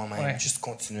 Sur moi-même. Ouais. Juste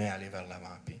continuer à aller vers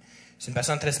l'avant. Puis, c'est une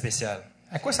personne très spéciale.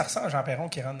 À quoi ça ressemble, Jean Perron,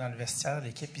 qui rentre dans le vestiaire de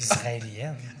l'équipe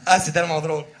israélienne? C'est tellement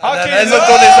drôle.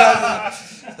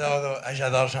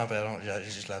 J'adore Jean Perron.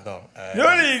 Je l'adore.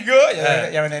 Là, les gars,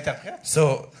 il y a un interprète.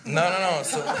 Non.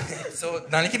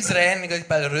 Dans l'équipe israélienne, les gars, ils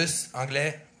parlent russe,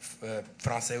 anglais,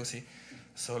 français aussi.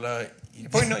 Là, il n'y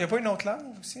a pas une autre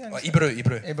langue aussi? Hébreu.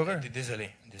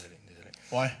 Désolé.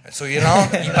 Ouais. Il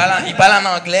rentre, il parle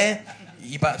en anglais,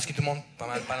 parce que tout le monde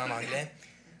parle en anglais.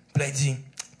 Puis là, il dit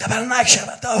Tabarnak,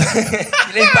 Sherbatov! Puis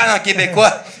là, il parle en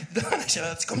québécois.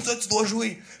 C'est comme ça que tu dois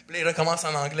jouer. Puis là, il recommence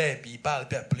en anglais, puis il parle,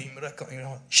 puis il me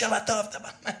recommence Sherbatov,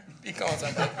 tabarnak! Puis il commence à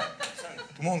parler.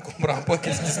 Tout le monde ne comprend pas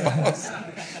qu'est-ce qui se passe.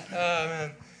 Ah,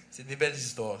 man. C'est des belles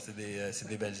histoires. C'est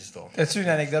des belles histoires. As-tu une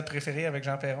anecdote préférée avec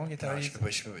Jean Perron qui est arrivé? Je peux pas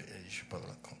la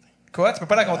raconter. Quoi? Tu peux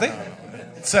pas la compter?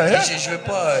 Sérieux? Je veux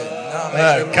pas. Non,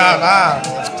 mais. Comment?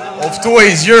 Ouvre-toi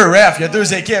les yeux, ref. Il y a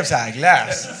 2 équipes, c'est à la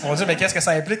glace. Mon Dieu, mais qu'est-ce que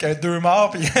ça implique? 2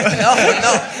 morts, puis.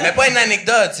 non, mais pas une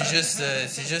anecdote. C'est juste.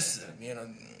 You know,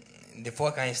 des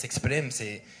fois, quand il s'exprime,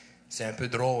 c'est un peu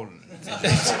drôle.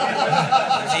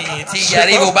 Il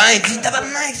arrive au banc, il dit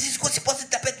Tabarnak, c'est quoi c'est pas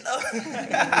cette tapette-là?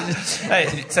 Hey,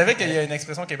 tu savais qu'il y a une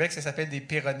expression au Québec, ça s'appelle des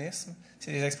péronismes.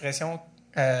 C'est des expressions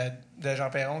de Jean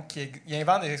Perron il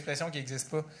invente des expressions qui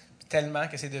n'existent pas tellement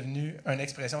que c'est devenu une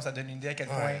expression. Ça donne une idée à quel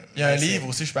point. Il y a un livre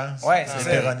aussi, je pense. Ouais, c'est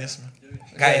le péronisme.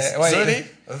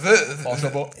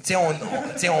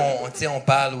 On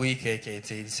parle, oui, qu'il y a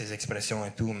ces expressions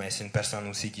et tout, mais c'est une personne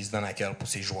aussi qui se donne à cœur pour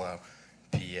ses joueurs.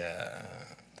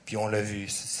 Puis on l'a vu.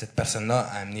 Cette personne-là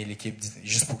a amené l'équipe,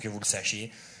 juste pour que vous le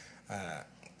sachiez,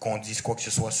 qu'on dise quoi que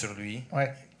ce soit sur lui.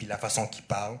 Ouais. Puis la façon qu'il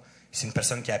parle. C'est une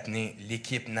personne qui a amené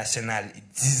l'équipe nationale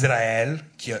d'Israël,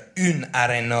 qui a une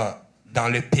arena dans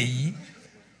le pays,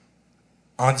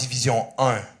 en division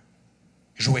 1,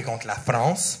 jouer contre la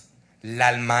France,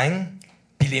 l'Allemagne,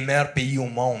 puis les meilleurs pays au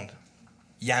monde.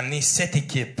 Il a amené 7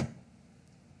 équipes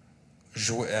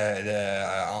jouer,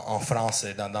 en France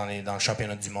dans le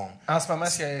championnat du monde. En ce moment,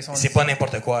 ils sont... C'est pas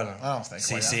n'importe quoi, là. Ah non,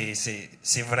 c'est incroyable.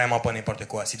 C'est vraiment pas n'importe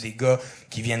quoi. C'est des gars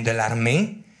qui viennent de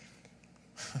l'armée.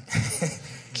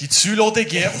 Qui tue l'autre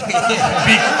équipe.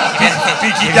 puis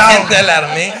qui viennent de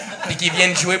l'armée, puis qui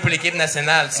viennent jouer pour l'équipe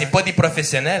nationale. C'est pas des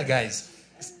professionnels, guys.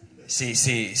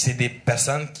 C'est des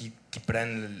personnes qui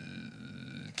prennent...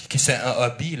 qui c'est un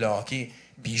hobby, là, OK? Puis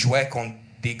ils jouaient contre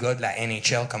des gars de la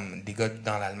NHL, comme des gars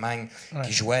dans l'Allemagne,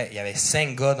 qui jouaient. Il y avait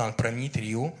 5 gars dans le premier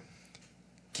trio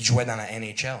qui jouaient dans la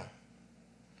NHL.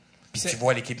 Puis tu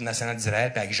vois l'équipe nationale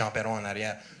d'Israël, puis avec Jean Perron en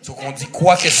arrière. Sauf qu'on dit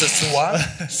quoi que ce soit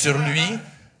sur lui,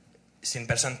 c'est une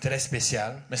personne très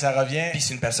spéciale. Mais ça revient. Puis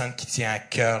c'est une personne qui tient à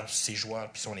cœur ses joueurs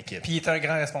puis son équipe. Puis il est un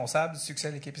grand responsable du succès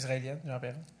de l'équipe israélienne, Jean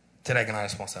Perron. Très grand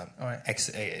responsable. Ouais.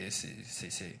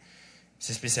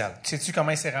 C'est spécial. Sais-tu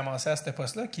comment il s'est ramassé à ce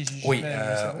poste-là? Kijiji?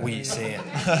 Oui, c'est...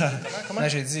 Comment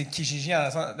j'ai dit Kijiji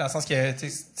dans le sens que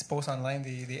tu postes online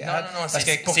des ads? Non, Parce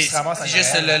que pour qu'il se ramasse en c'est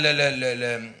juste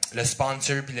arrière, le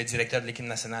sponsor puis le directeur de l'équipe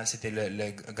nationale, c'était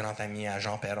le grand ami à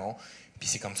Jean Perron. Puis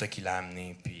c'est comme ça qu'il l'a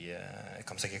amené, puis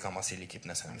comme ça qu'il a commencé l'équipe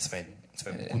nationale. Ça fait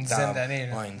beaucoup une de temps. dizaine d'années.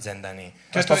 Là. Ouais, une dizaine d'années.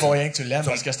 C'est pas pour rien que tu l'aimes,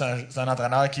 parce que c'est un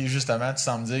entraîneur qui, justement, tu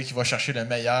sembles dire qu'il va chercher le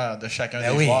meilleur de chacun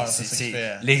des joueurs. C'est ça qui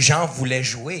fait... Les gens voulaient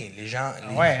jouer. Les gens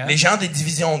de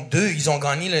Division 2, ils ont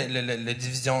gagné le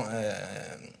Division...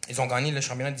 ils ont gagné le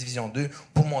championnat de Division 2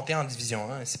 pour monter en Division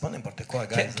 1. C'est pas n'importe quoi,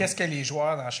 gars. Qu'est-ce que les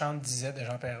joueurs dans la chambre disaient de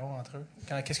Jean Perron entre eux?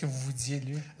 Qu'est-ce que vous vous disiez de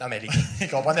lui? Non, mais Ils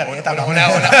comprenaient rien.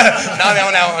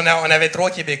 on avait 3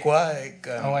 Québécois,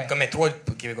 ouais. comme 3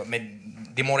 Québécois, mais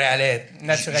des Montréalais.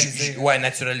 Naturalisés. Ouais,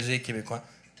 naturalisés Québécois.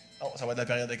 Oh, ça va être la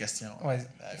période de questions. Ouais.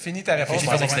 Finis ta réponse. Je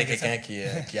pensais que c'était quelqu'un qui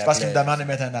Je pense qu'il me demande de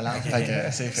mettre un alarme.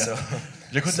 C'est fait. Ça.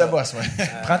 J'écoute le boss, ouais.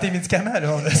 Prends tes médicaments,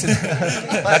 là.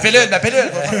 Ma pilule.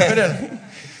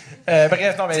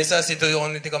 Bref, non, mais... C'est ça,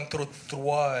 on était comme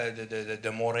 3 de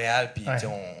Montréal, puis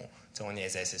Ouais. on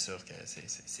niaisait, c'est sûr que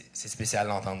c'est spécial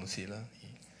d'entendre aussi, là.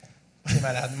 C'est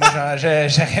malade. Moi,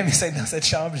 j'aurais aimé ça être dans cette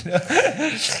chambre-là.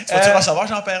 Tu vas-tu recevoir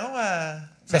Jean Perron à...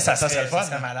 Mais ça serait serait le fun, ça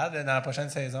serait malade dans la prochaine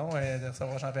saison de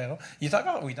recevoir Jean Perron. Il est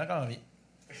encore en vie.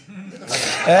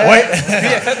 Oui.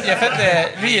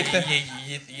 Lui,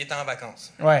 Il est en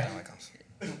vacances. Ouais. Il est en vacances.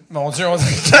 Mon Dieu, on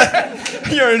dirait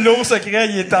qu'il y a un lot secret,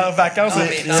 il est en vacances. Non,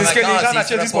 mais C'est ce que les vacances, gens il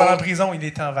naturalisent fera pour aller en pas. prison, il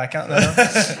est en vacances.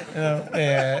 Non.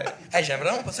 Hey, j'aime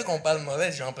vraiment pas ça qu'on parle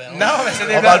mauvais de Jean Perron. Non, mais c'est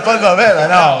des On blagues. parle pas de mauvais, mais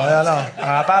non.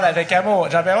 On en parle avec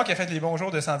amour. Jean Perron qui a fait les bons jours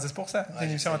de 110%. C'est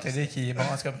une émission en télé qui est bon,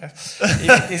 en tout cas, bref.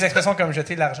 Et des expressions comme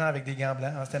jeter de l'argent avec des gants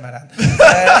blancs, c'était malade.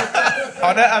 On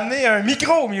a amené un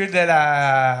micro au milieu de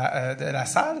la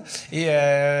salle. Et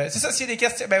c'est ça, s'il y a des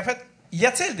questions. Ben, en fait, y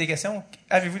a-t-il des questions?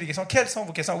 Avez-vous des questions? Quelles sont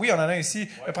vos questions? Oui, on en a ici.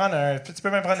 Tu peux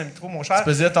même prendre le micro, mon cher. Tu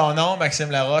peux dire ton nom, Maxime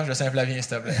Laroche de Saint-Flavien,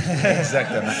 s'il te plaît.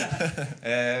 Exactement.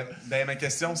 Ma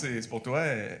question, c'est pour toi.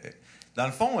 Dans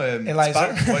le fond, tu Eliza.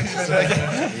 parles... Ouais, j'allais dire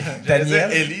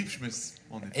Daniel. Ellie, puis je me suis...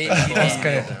 Et On se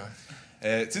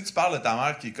connaît. tu parles de ta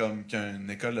mère qui a une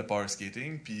école de power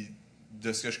skating, puis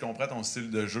de ce que je comprends, ton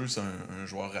style de jeu, c'est un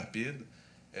joueur rapide.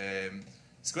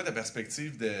 C'est quoi ta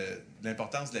perspective de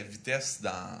l'importance de la vitesse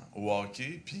au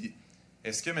hockey? Puis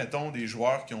est-ce que, mettons, des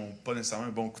joueurs qui n'ont pas nécessairement un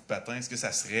bon coup de patin, est-ce que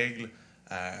ça se règle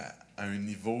à un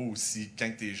niveau aussi,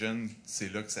 quand tu es jeune,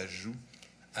 c'est là que ça se joue?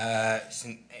 C'est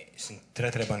une très,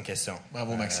 très bonne question.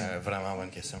 Bravo, Maxime. Vraiment bonne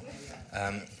question.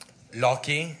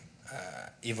 L'hockey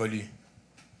évolue.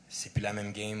 C'est plus la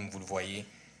même game, vous le voyez.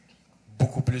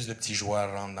 Beaucoup plus de petits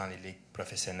joueurs rentrent dans les ligues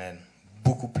professionnelles.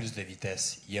 Beaucoup plus de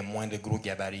vitesse. Il y a moins de gros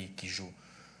gabarits qui jouent.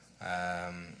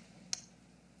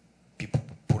 Puis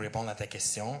pour répondre à ta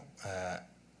question,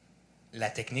 la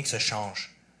technique se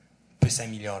change, peut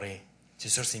s'améliorer. C'est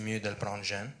sûr, c'est mieux de le prendre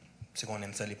jeune. C'est qu'on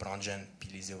aime ça, les prendre jeunes puis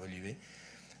les évoluer.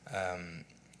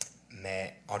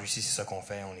 Mais en Russie, c'est ça qu'on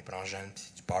fait. On les prend jeunes, puis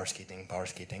c'est du power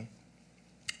skating.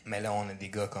 Mais là, on a des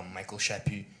gars comme Michael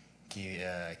Chaput qui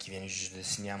vient juste de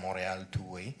signer à Montréal,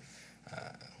 two-way.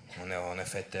 On a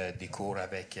fait des cours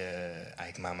avec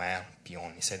ma mère, puis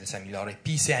on essaie de s'améliorer.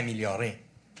 Puis il s'est amélioré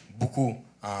beaucoup.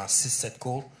 En 6-7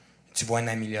 cours, tu vois une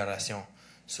amélioration.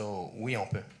 So, oui, on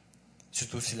peut.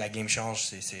 Surtout si la game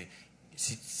change,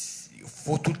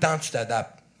 faut tout le temps que tu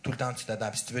t'adaptes. Tout le temps que tu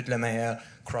t'adaptes. Si tu veux être le meilleur,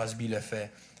 Crosby le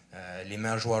fait. Les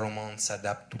meilleurs joueurs au monde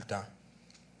s'adaptent tout le temps.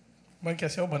 Bonne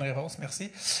question, bonne réponse,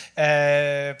 merci.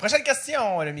 Prochaine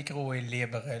question. Le micro est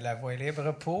libre. La voix est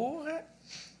libre pour...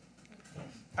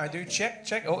 1, 2,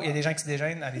 check. Oh, il y a des gens qui se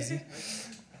déjeunent. Allez-y.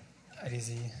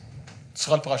 Tu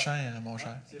seras le prochain, mon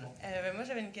cher. Moi,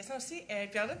 j'avais une question aussi.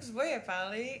 Pierre-Luc Dubois a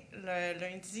parlé le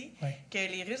lundi que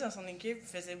les Russes dans son équipe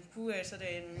faisaient beaucoup ça de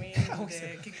MMA ou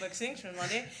de kickboxing. Je me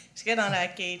demandais, est-ce que dans la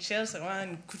KHL, c'est vraiment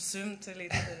une coutume, tu sais, les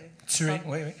deux de... Tuer,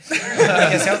 oui. La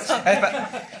question.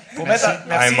 Pour mettre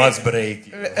I must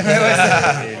break.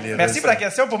 Merci pour la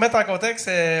question. Pour mettre en contexte,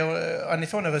 en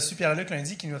effet, on a reçu Pierre-Luc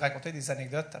lundi qui nous racontait des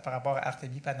anecdotes par rapport à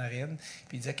Artemi Panarin.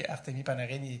 Puis il disait qu'Artemi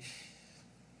Panarin,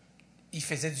 il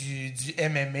faisait du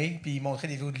MMA, puis il montrait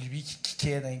des vidéos de lui qui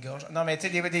kickait dans les gorges. Non, mais tu sais,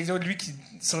 des vidéos de lui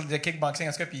sur le kickboxing,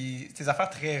 en tout cas, puis des affaires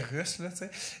très russes, là, tu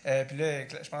sais. Puis là,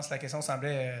 je pense que la question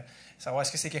semblait savoir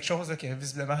est-ce que c'est quelque chose là, que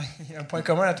visiblement, il y a un point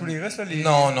commun à tous les Russes, là, les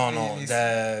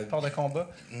sports de combat?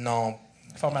 Non.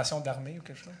 Formation d'armée ou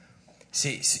quelque chose?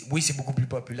 Oui, c'est beaucoup plus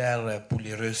populaire pour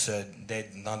les Russes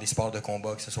d'être dans des sports de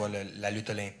combat, que ce soit la lutte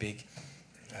olympique,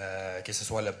 que ce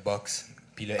soit le boxe,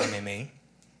 puis le MMA.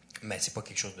 Mais c'est pas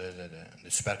quelque chose de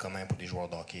super commun pour des joueurs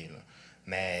de hockey. Là.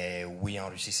 Mais oui, en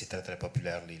Russie, c'est très, très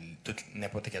populaire.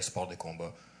 N'importe quel sport de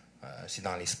combat, c'est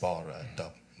dans les sports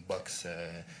top. Boxe,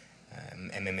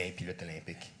 MMA puis lutte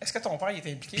olympique. Est-ce que ton père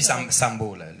était impliqué? Puis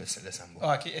sambo, le sambo.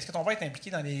 Ah, OK. Est-ce que ton père est impliqué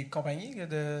dans les compagnies là,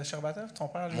 de Sherbatov? Ton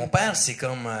père, lui? Mon père, c'est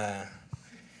comme...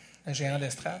 un géant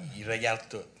d'estrade. Il regarde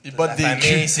tout. Il botte des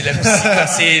famille, c'est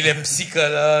le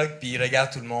psychologue, puis il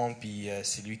regarde tout le monde, puis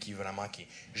c'est lui qui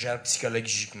gère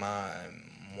psychologiquement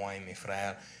moi et mes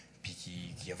frères, puis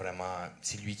qui a vraiment,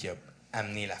 c'est lui qui a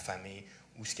amené la famille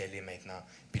où ce qu'elle est maintenant.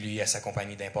 Puis lui, il a sa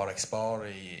compagnie d'import-export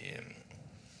et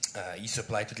il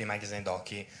supply tous les magasins de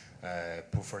hockey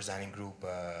pour Forzani Group,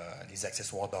 les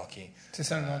accessoires de hockey. C'est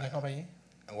ça le nom de la compagnie?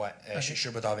 Ouais, chez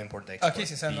Sherbatov Import-Export. OK,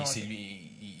 c'est ça le nom. Puis c'est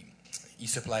lui, il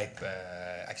supply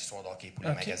accessoires de hockey pour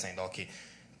les magasins de hockey.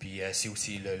 Puis c'est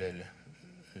aussi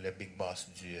le big boss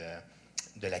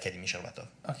de l'Académie Sherbatov.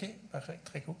 OK, parfait,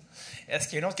 très cool. Est-ce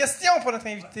qu'il y a une autre question pour notre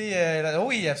invité?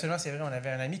 Oui, absolument, c'est vrai. On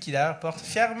avait un ami qui, d'ailleurs, porte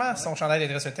fièrement son chandail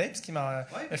de Dress Tape, ce qui m'a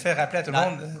fait rappeler à tout le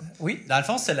monde. Oui? Dans le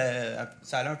fond, ça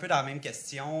allait un peu dans la même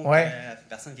question que la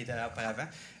personne qui était là auparavant.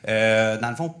 Dans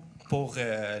le fond, pour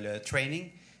le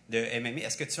training de MMA,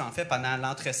 est-ce que tu en fais pendant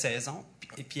l'entre-saison?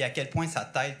 Et puis, à quel point ça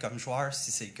t'aide comme joueur,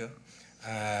 si c'est le cas?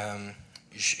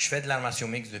 Je fais de l'arts martiaux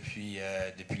mixtes depuis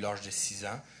l'âge de 6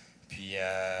 ans. Puis,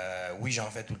 oui, j'en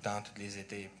fais tout le temps, tous les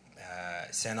étés.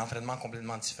 C'est un entraînement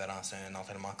complètement différent. C'est un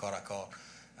entraînement corps à corps.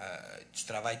 Tu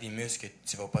travailles des muscles que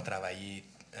tu ne vas pas travailler.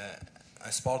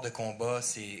 Un sport de combat,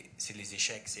 c'est les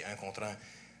échecs. C'est 1 contre 1.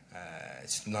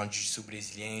 Dans le jiu-jitsu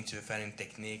brésilien, tu veux faire une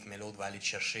technique, mais l'autre va aller te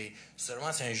chercher.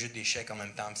 Seulement, c'est un jeu d'échecs en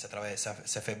même temps.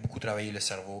 Ça fait beaucoup travailler le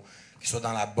cerveau. Que ce soit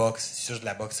dans la boxe, c'est sûr que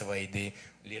la boxe, ça va aider.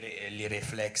 Les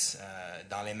réflexes.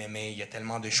 Dans l'MMA, il y a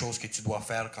tellement de choses que tu dois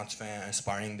faire quand tu fais un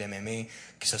sparring d'MMA,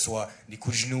 que ce soit des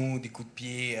coups de genoux, des coups de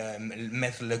pied,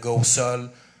 mettre le gars au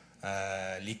sol,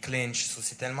 les clinches.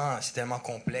 C'est tellement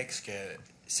complexe que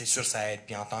c'est sûr que ça aide.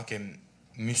 Puis en tant que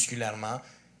musculairement,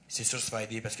 c'est sûr que ça va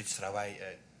aider parce que tu travailles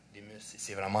des muscles.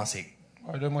 C'est vraiment...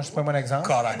 Là, moi, je suis pas un bon exemple.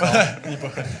 Corps à corps.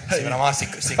 C'est vraiment...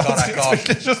 C'est corps à corps.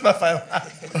 Tu veux juste me faire mal.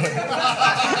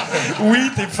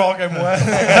 Oui, t'es plus fort que moi.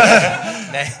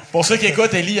 Mais, pour ceux qui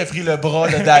écoutent, Ellie a pris le bras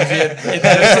de David.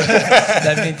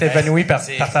 David est évanoui par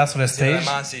terre sur le stage.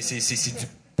 C'est du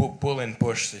pull and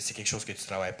push. C'est quelque chose que tu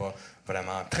travailles pas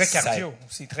vraiment. Très cardio.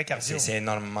 C'est très cardio. C'est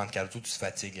énormément de cardio. Tu te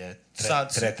fatigues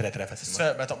très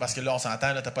facilement. Parce que là, on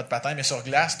s'entend, t'as pas de patin, mais sur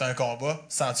glace, t'as un combat.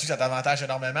 Sens-tu que ça t'avantage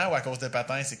énormément ou à cause des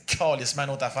patins, c'est calissement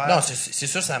une autre affaire? Non, c'est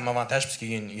sûr que ça m'avantage parce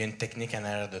qu'il y a une technique en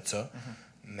arrière de ça.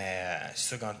 Mais c'est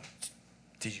sûr quand...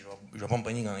 Je vais pas me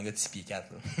pogner dans un gars de 6 pieds 4.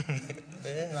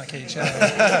 Dans KHL.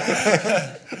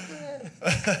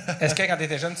 Est-ce que quand tu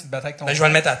étais jeune, tu te battais avec ton... Je vais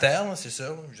le mettre à terre, c'est ça.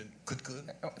 Coup de coude.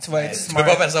 Tu peux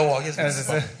pas faire ça au hockey. C'est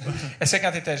ça. Est-ce que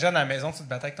quand tu étais jeune à la maison, tu te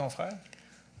battais avec ton frère?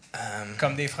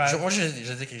 Comme des frères? Moi, je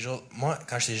dis quelque chose. Moi,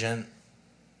 quand j'étais jeune,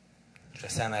 je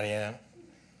restais en arrière.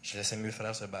 Je laissais mes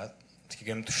frères se battre. Si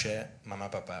quelqu'un me touchait, maman,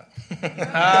 papa.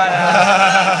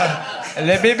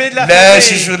 Le bébé de la famille. Le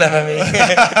chouchou de la famille.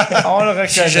 On le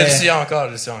reconnaît. Je le suis encore.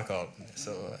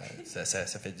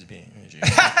 Ça fait du bien.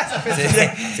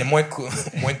 C'est moins de coups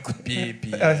de pied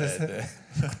puis coups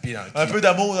de pied dans le pied. Un peu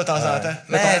d'amour de temps en temps.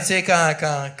 Mais tu sais,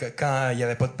 quand il n'y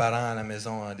avait pas de parents à la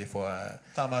maison, des fois...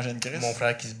 T'en mangeais une crise? Mon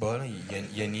frère qui se bat,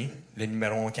 Yanni, le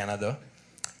numéro 1 au Canada,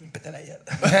 il me pétait la gueule.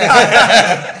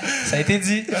 Ça a été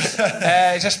dit.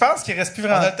 Je pense qu'il ne reste plus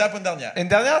vraiment... On a le temps pour une dernière. Une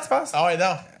dernière, tu penses? Ah ouais,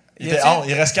 non.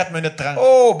 Il reste 4 minutes 30.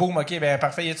 Oh, boum, OK, ben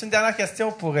parfait. Y a-t-il une dernière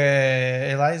question pour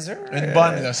Eliza? Une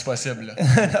bonne, là, c'est possible. Là.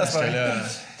 Parce que là,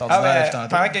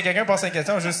 pendant que quelqu'un pose une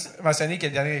question, juste mentionner que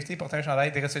le dernier invité portait un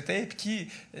chandail de Dress Tape qui,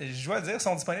 je dois dire,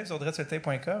 sont disponibles sur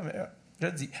dressetape.com. Je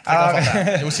le dis. Très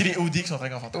confortable. Il y a aussi les hoodies qui sont très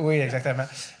confortables. Oui, exactement.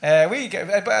 Oui, vous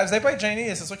n'allez pas être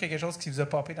gêné. C'est sûr qu'il y a quelque chose qui vous a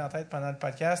popé dans la tête pendant le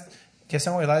podcast.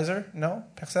 Question, Eliza? Non?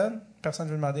 Personne? Personne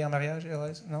ne veut demander en mariage,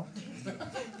 Eliza? Non?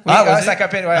 Oui, sa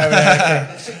copine. Ouais,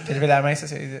 okay. Lever la main, ça,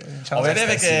 c'est une chance. On va aller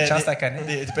avec une chance, t'as connais.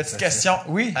 Des petites questions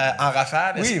en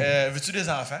rafale. Oui. Veux-tu des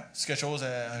enfants? C'est quelque chose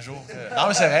un jour? Non,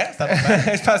 mais c'est vrai. C'est important.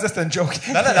 Je pensais que c'était une joke.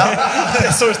 Non.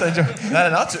 C'est sûr que c'était une joke.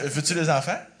 Non. Veux-tu des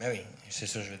enfants? Ben oui, c'est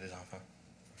sûr, je veux des enfants.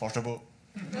 Forge-toi pas.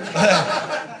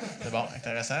 C'est bon,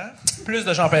 intéressant. Plus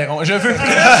de Jean Perron. Je veux plus.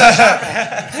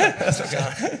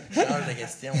 Change de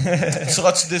question.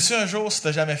 Seras-tu déçu un jour si tu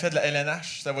n'as jamais fait de la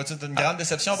LNH? Ça va-tu être une grande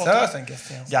déception pour toi? Ça, c'est une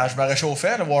question. Regarde, je me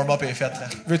réchauffais, le warm-up est fait. Là.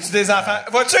 Veux-tu des enfants?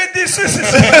 Vas-tu être déçu? C'est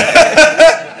ça?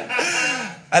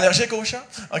 Allergique au chat?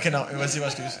 Ok, non, vas-y,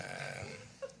 m'excuse.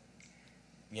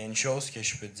 Il y a une chose que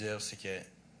je peux te dire, c'est que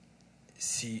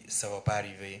si ça va pas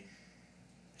arriver,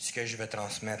 ce que je vais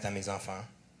transmettre à mes enfants,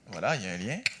 voilà, il y a un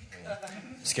lien.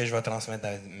 ce que je vais transmettre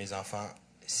à mes enfants,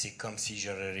 c'est comme si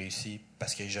j'aurais réussi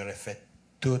parce que j'aurais fait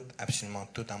tout, absolument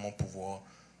tout à mon pouvoir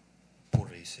pour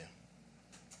réussir.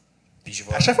 Puis je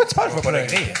vais, à chaque fois que tu parles, je vais pleurer.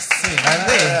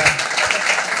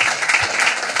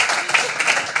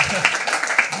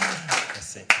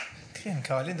 Merci.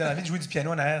 Caroline, dans la vie de jouer du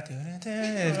piano en arrière.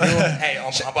 Hey,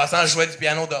 en passant, je jouais du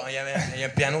piano dehors. Il y a un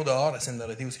piano dehors, à la scène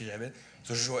Dorothée, où j'habite.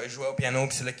 Je jouais au piano,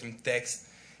 puis c'est là qu'il me texte.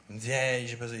 Il me dit,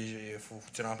 hey, faut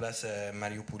que tu remplaces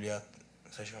Mario Pouliot.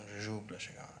 Ça, je joue, puis là, je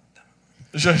suis comme,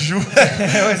 je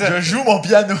joue mon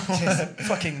piano.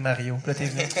 Fucking Mario. Là, t'es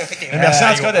venu. Merci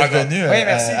en tout cas d'être venu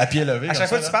merci. à pied levé. À chaque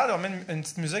fois que tu parles, on met une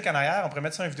petite musique en arrière. On pourrait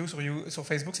mettre ça en vidéo sur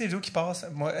Facebook. C'est une vidéo qui passe,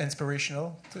 moi, inspirational.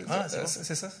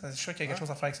 C'est ça. Je suis sûr qu'il y a quelque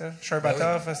chose à faire avec ça.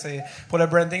 Sherbatov, c'est pour le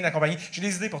branding de la compagnie. J'ai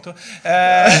des idées pour toi.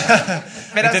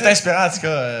 Mais t'es inspirant en tout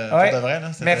cas, pour de vrai.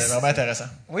 C'était vraiment intéressant.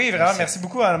 Oui, vraiment. Merci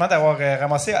beaucoup Armand d'avoir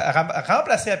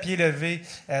remplacé à pied levé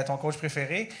ton coach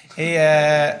préféré. Et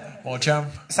mon chum.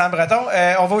 Sam Breton.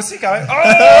 On va aussi quand même.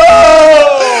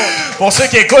 Pour ceux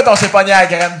qui écoutent, on s'est pogné à la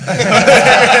graine.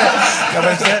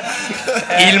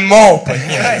 Ils m'ont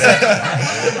pogné.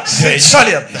 C'est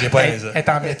solide. J'ai pas aimé ça. Elle est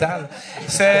en métal.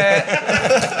 C'est.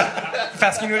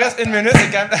 Parce qu'il nous reste 1 minute,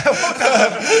 c'est quand même.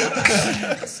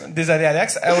 Désolé,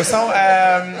 Alex. Au son.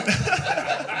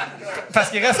 Parce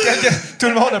qu'il reste quelques. Tout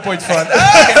le monde n'a pas eu de fun.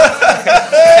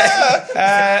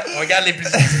 On regarde les plus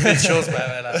petites choses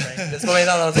à la fin. Laisse pas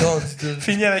maintenant dans le on dit tout.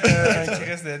 Fini avec un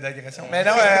crise d'agression. Mais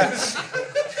non.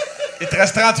 Il te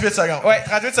reste 38 secondes. Oui,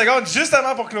 38 secondes,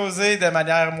 justement pour closer de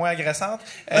manière moins agressante.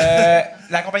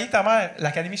 La compagnie de ta mère,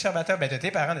 l'Académie Sherbatov, de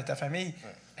tes parents, de ta famille,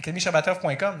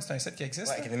 académiesherbatov.com, c'est un site qui existe.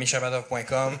 Ouais,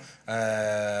 académiesherbatov.com,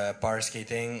 Power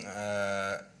Skating,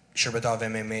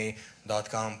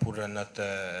 sherbatovmma.com pour notre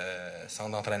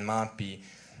centre d'entraînement, puis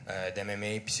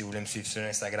d'MMA. Puis si vous voulez me suivre sur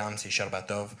Instagram, c'est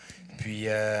Sherbatov. Puis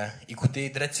écoutez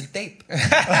Dread sur le tape. On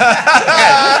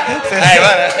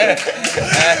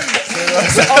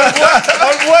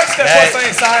le voit que c'était pas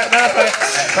sincère.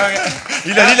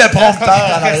 Il a lu le prompteur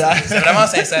en arrière. C'est vraiment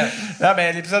sincère. Non,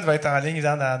 mais l'épisode va être en ligne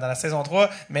dans la saison 3.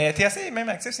 Mais t'es assez même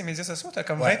actif sur les médias sociaux. T'as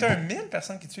comme 21 000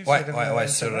 personnes qui te suivent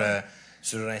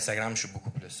sur Instagram, je suis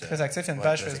beaucoup plus... très actif. Il y a une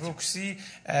page Facebook aussi.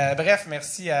 Bref,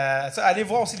 merci à ça. Allez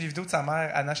voir aussi les vidéos de sa mère,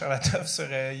 Anna Sherbatov, sur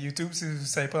YouTube. Si vous ne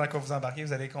savez pas dans quoi vous embarquez,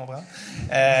 vous allez comprendre.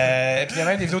 Et puis il y a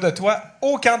même des vidéos de toi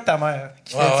au camp de ta mère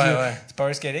qui fait du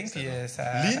power skating. Puis, ça...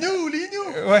 Lis-nous!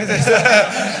 Ouais, c'est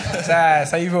ça.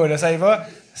 Ça y va, là, ça y va.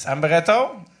 Sam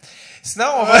Breton. Sinon,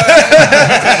 on va...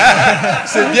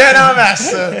 C'est bien en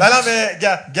masse. Non, mais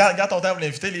garde ton temps pour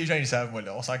l'inviter. Les gens, ils savent, moi,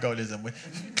 là. On s'en calisse de moi.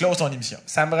 Close ton émission.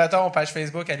 Sam Breton, page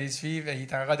Facebook, allez le suivre. Il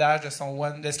est en rodage de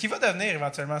ce qui va devenir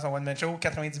éventuellement son one-man show,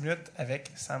 90 minutes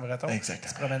avec Sam Breton. Exactement. Il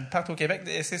se promène partout au Québec.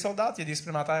 C'est sold out, il y a des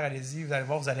supplémentaires, allez-y. Vous allez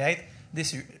voir, vous allez être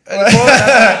déçus. Vous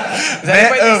allez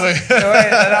pas être heureux.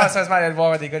 Non, sérieusement, allez le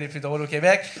voir, des gars les plus drôles au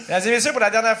Québec. Mesdames et messieurs, pour la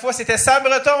dernière fois, c'était Sam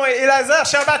Breton et Elazar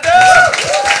Sherbatov!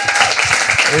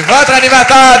 Et votre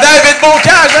animateur, David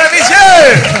Bocage, mesdames et messieurs!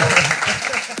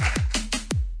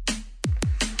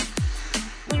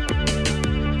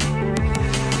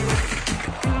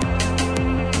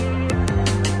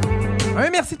 Un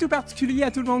merci tout particulier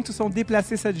à tout le monde qui se sont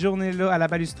déplacés cette journée-là à la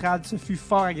balustrade. Ce fut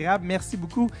fort agréable. Merci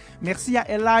beaucoup. Merci à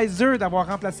Eliza d'avoir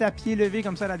remplacé à pied levé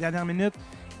comme ça à la dernière minute.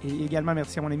 Et également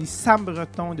merci à mon ami Sam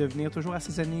Breton de venir toujours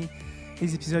assaisonner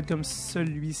les épisodes comme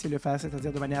celui-ci le faire,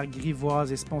 c'est-à-dire de manière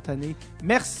grivoise et spontanée.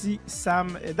 Merci,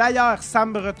 Sam. D'ailleurs,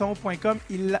 sambreton.com,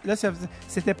 là,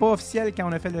 c'était pas officiel quand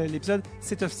on a fait l'épisode,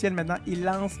 c'est officiel maintenant. Il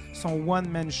lance son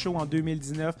one-man show en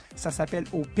 2019. Ça s'appelle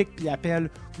Au pic puis appel.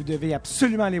 Vous devez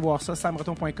absolument aller voir ça,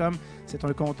 sambreton.com. C'est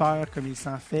un compteur comme il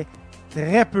s'en fait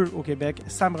très peu au Québec.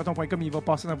 SamBreton.com, il va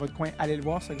passer dans votre coin. Allez le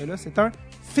voir, ce gars-là. C'est un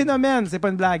phénomène, c'est pas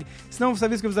une blague. Sinon, vous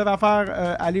savez ce que vous avez à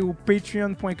faire. Allez au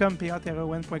patreon.com,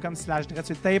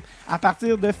 patreon.com/DreadSuitTape. À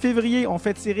partir de février, on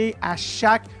fait tirer à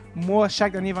chaque mois,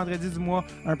 chaque dernier vendredi du mois,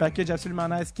 un package absolument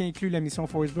nice qui inclut la mission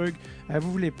Forsberg.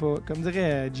 Vous voulez pas, comme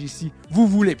dirait JC, vous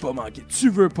voulez pas manquer. Tu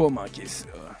veux pas manquer ça.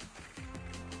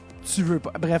 Tu veux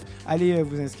pas. Bref, allez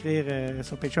vous inscrire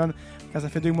sur Patreon. Quand ça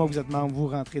fait 2 mois que vous êtes membre, vous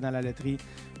rentrez dans la loterie.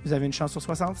 Vous avez une chance sur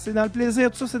 60. C'est dans le plaisir,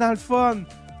 tout ça, c'est dans le fun.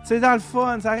 C'est dans le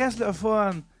fun, ça reste le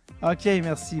fun. OK,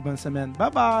 merci, bonne semaine.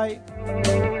 Bye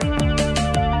bye.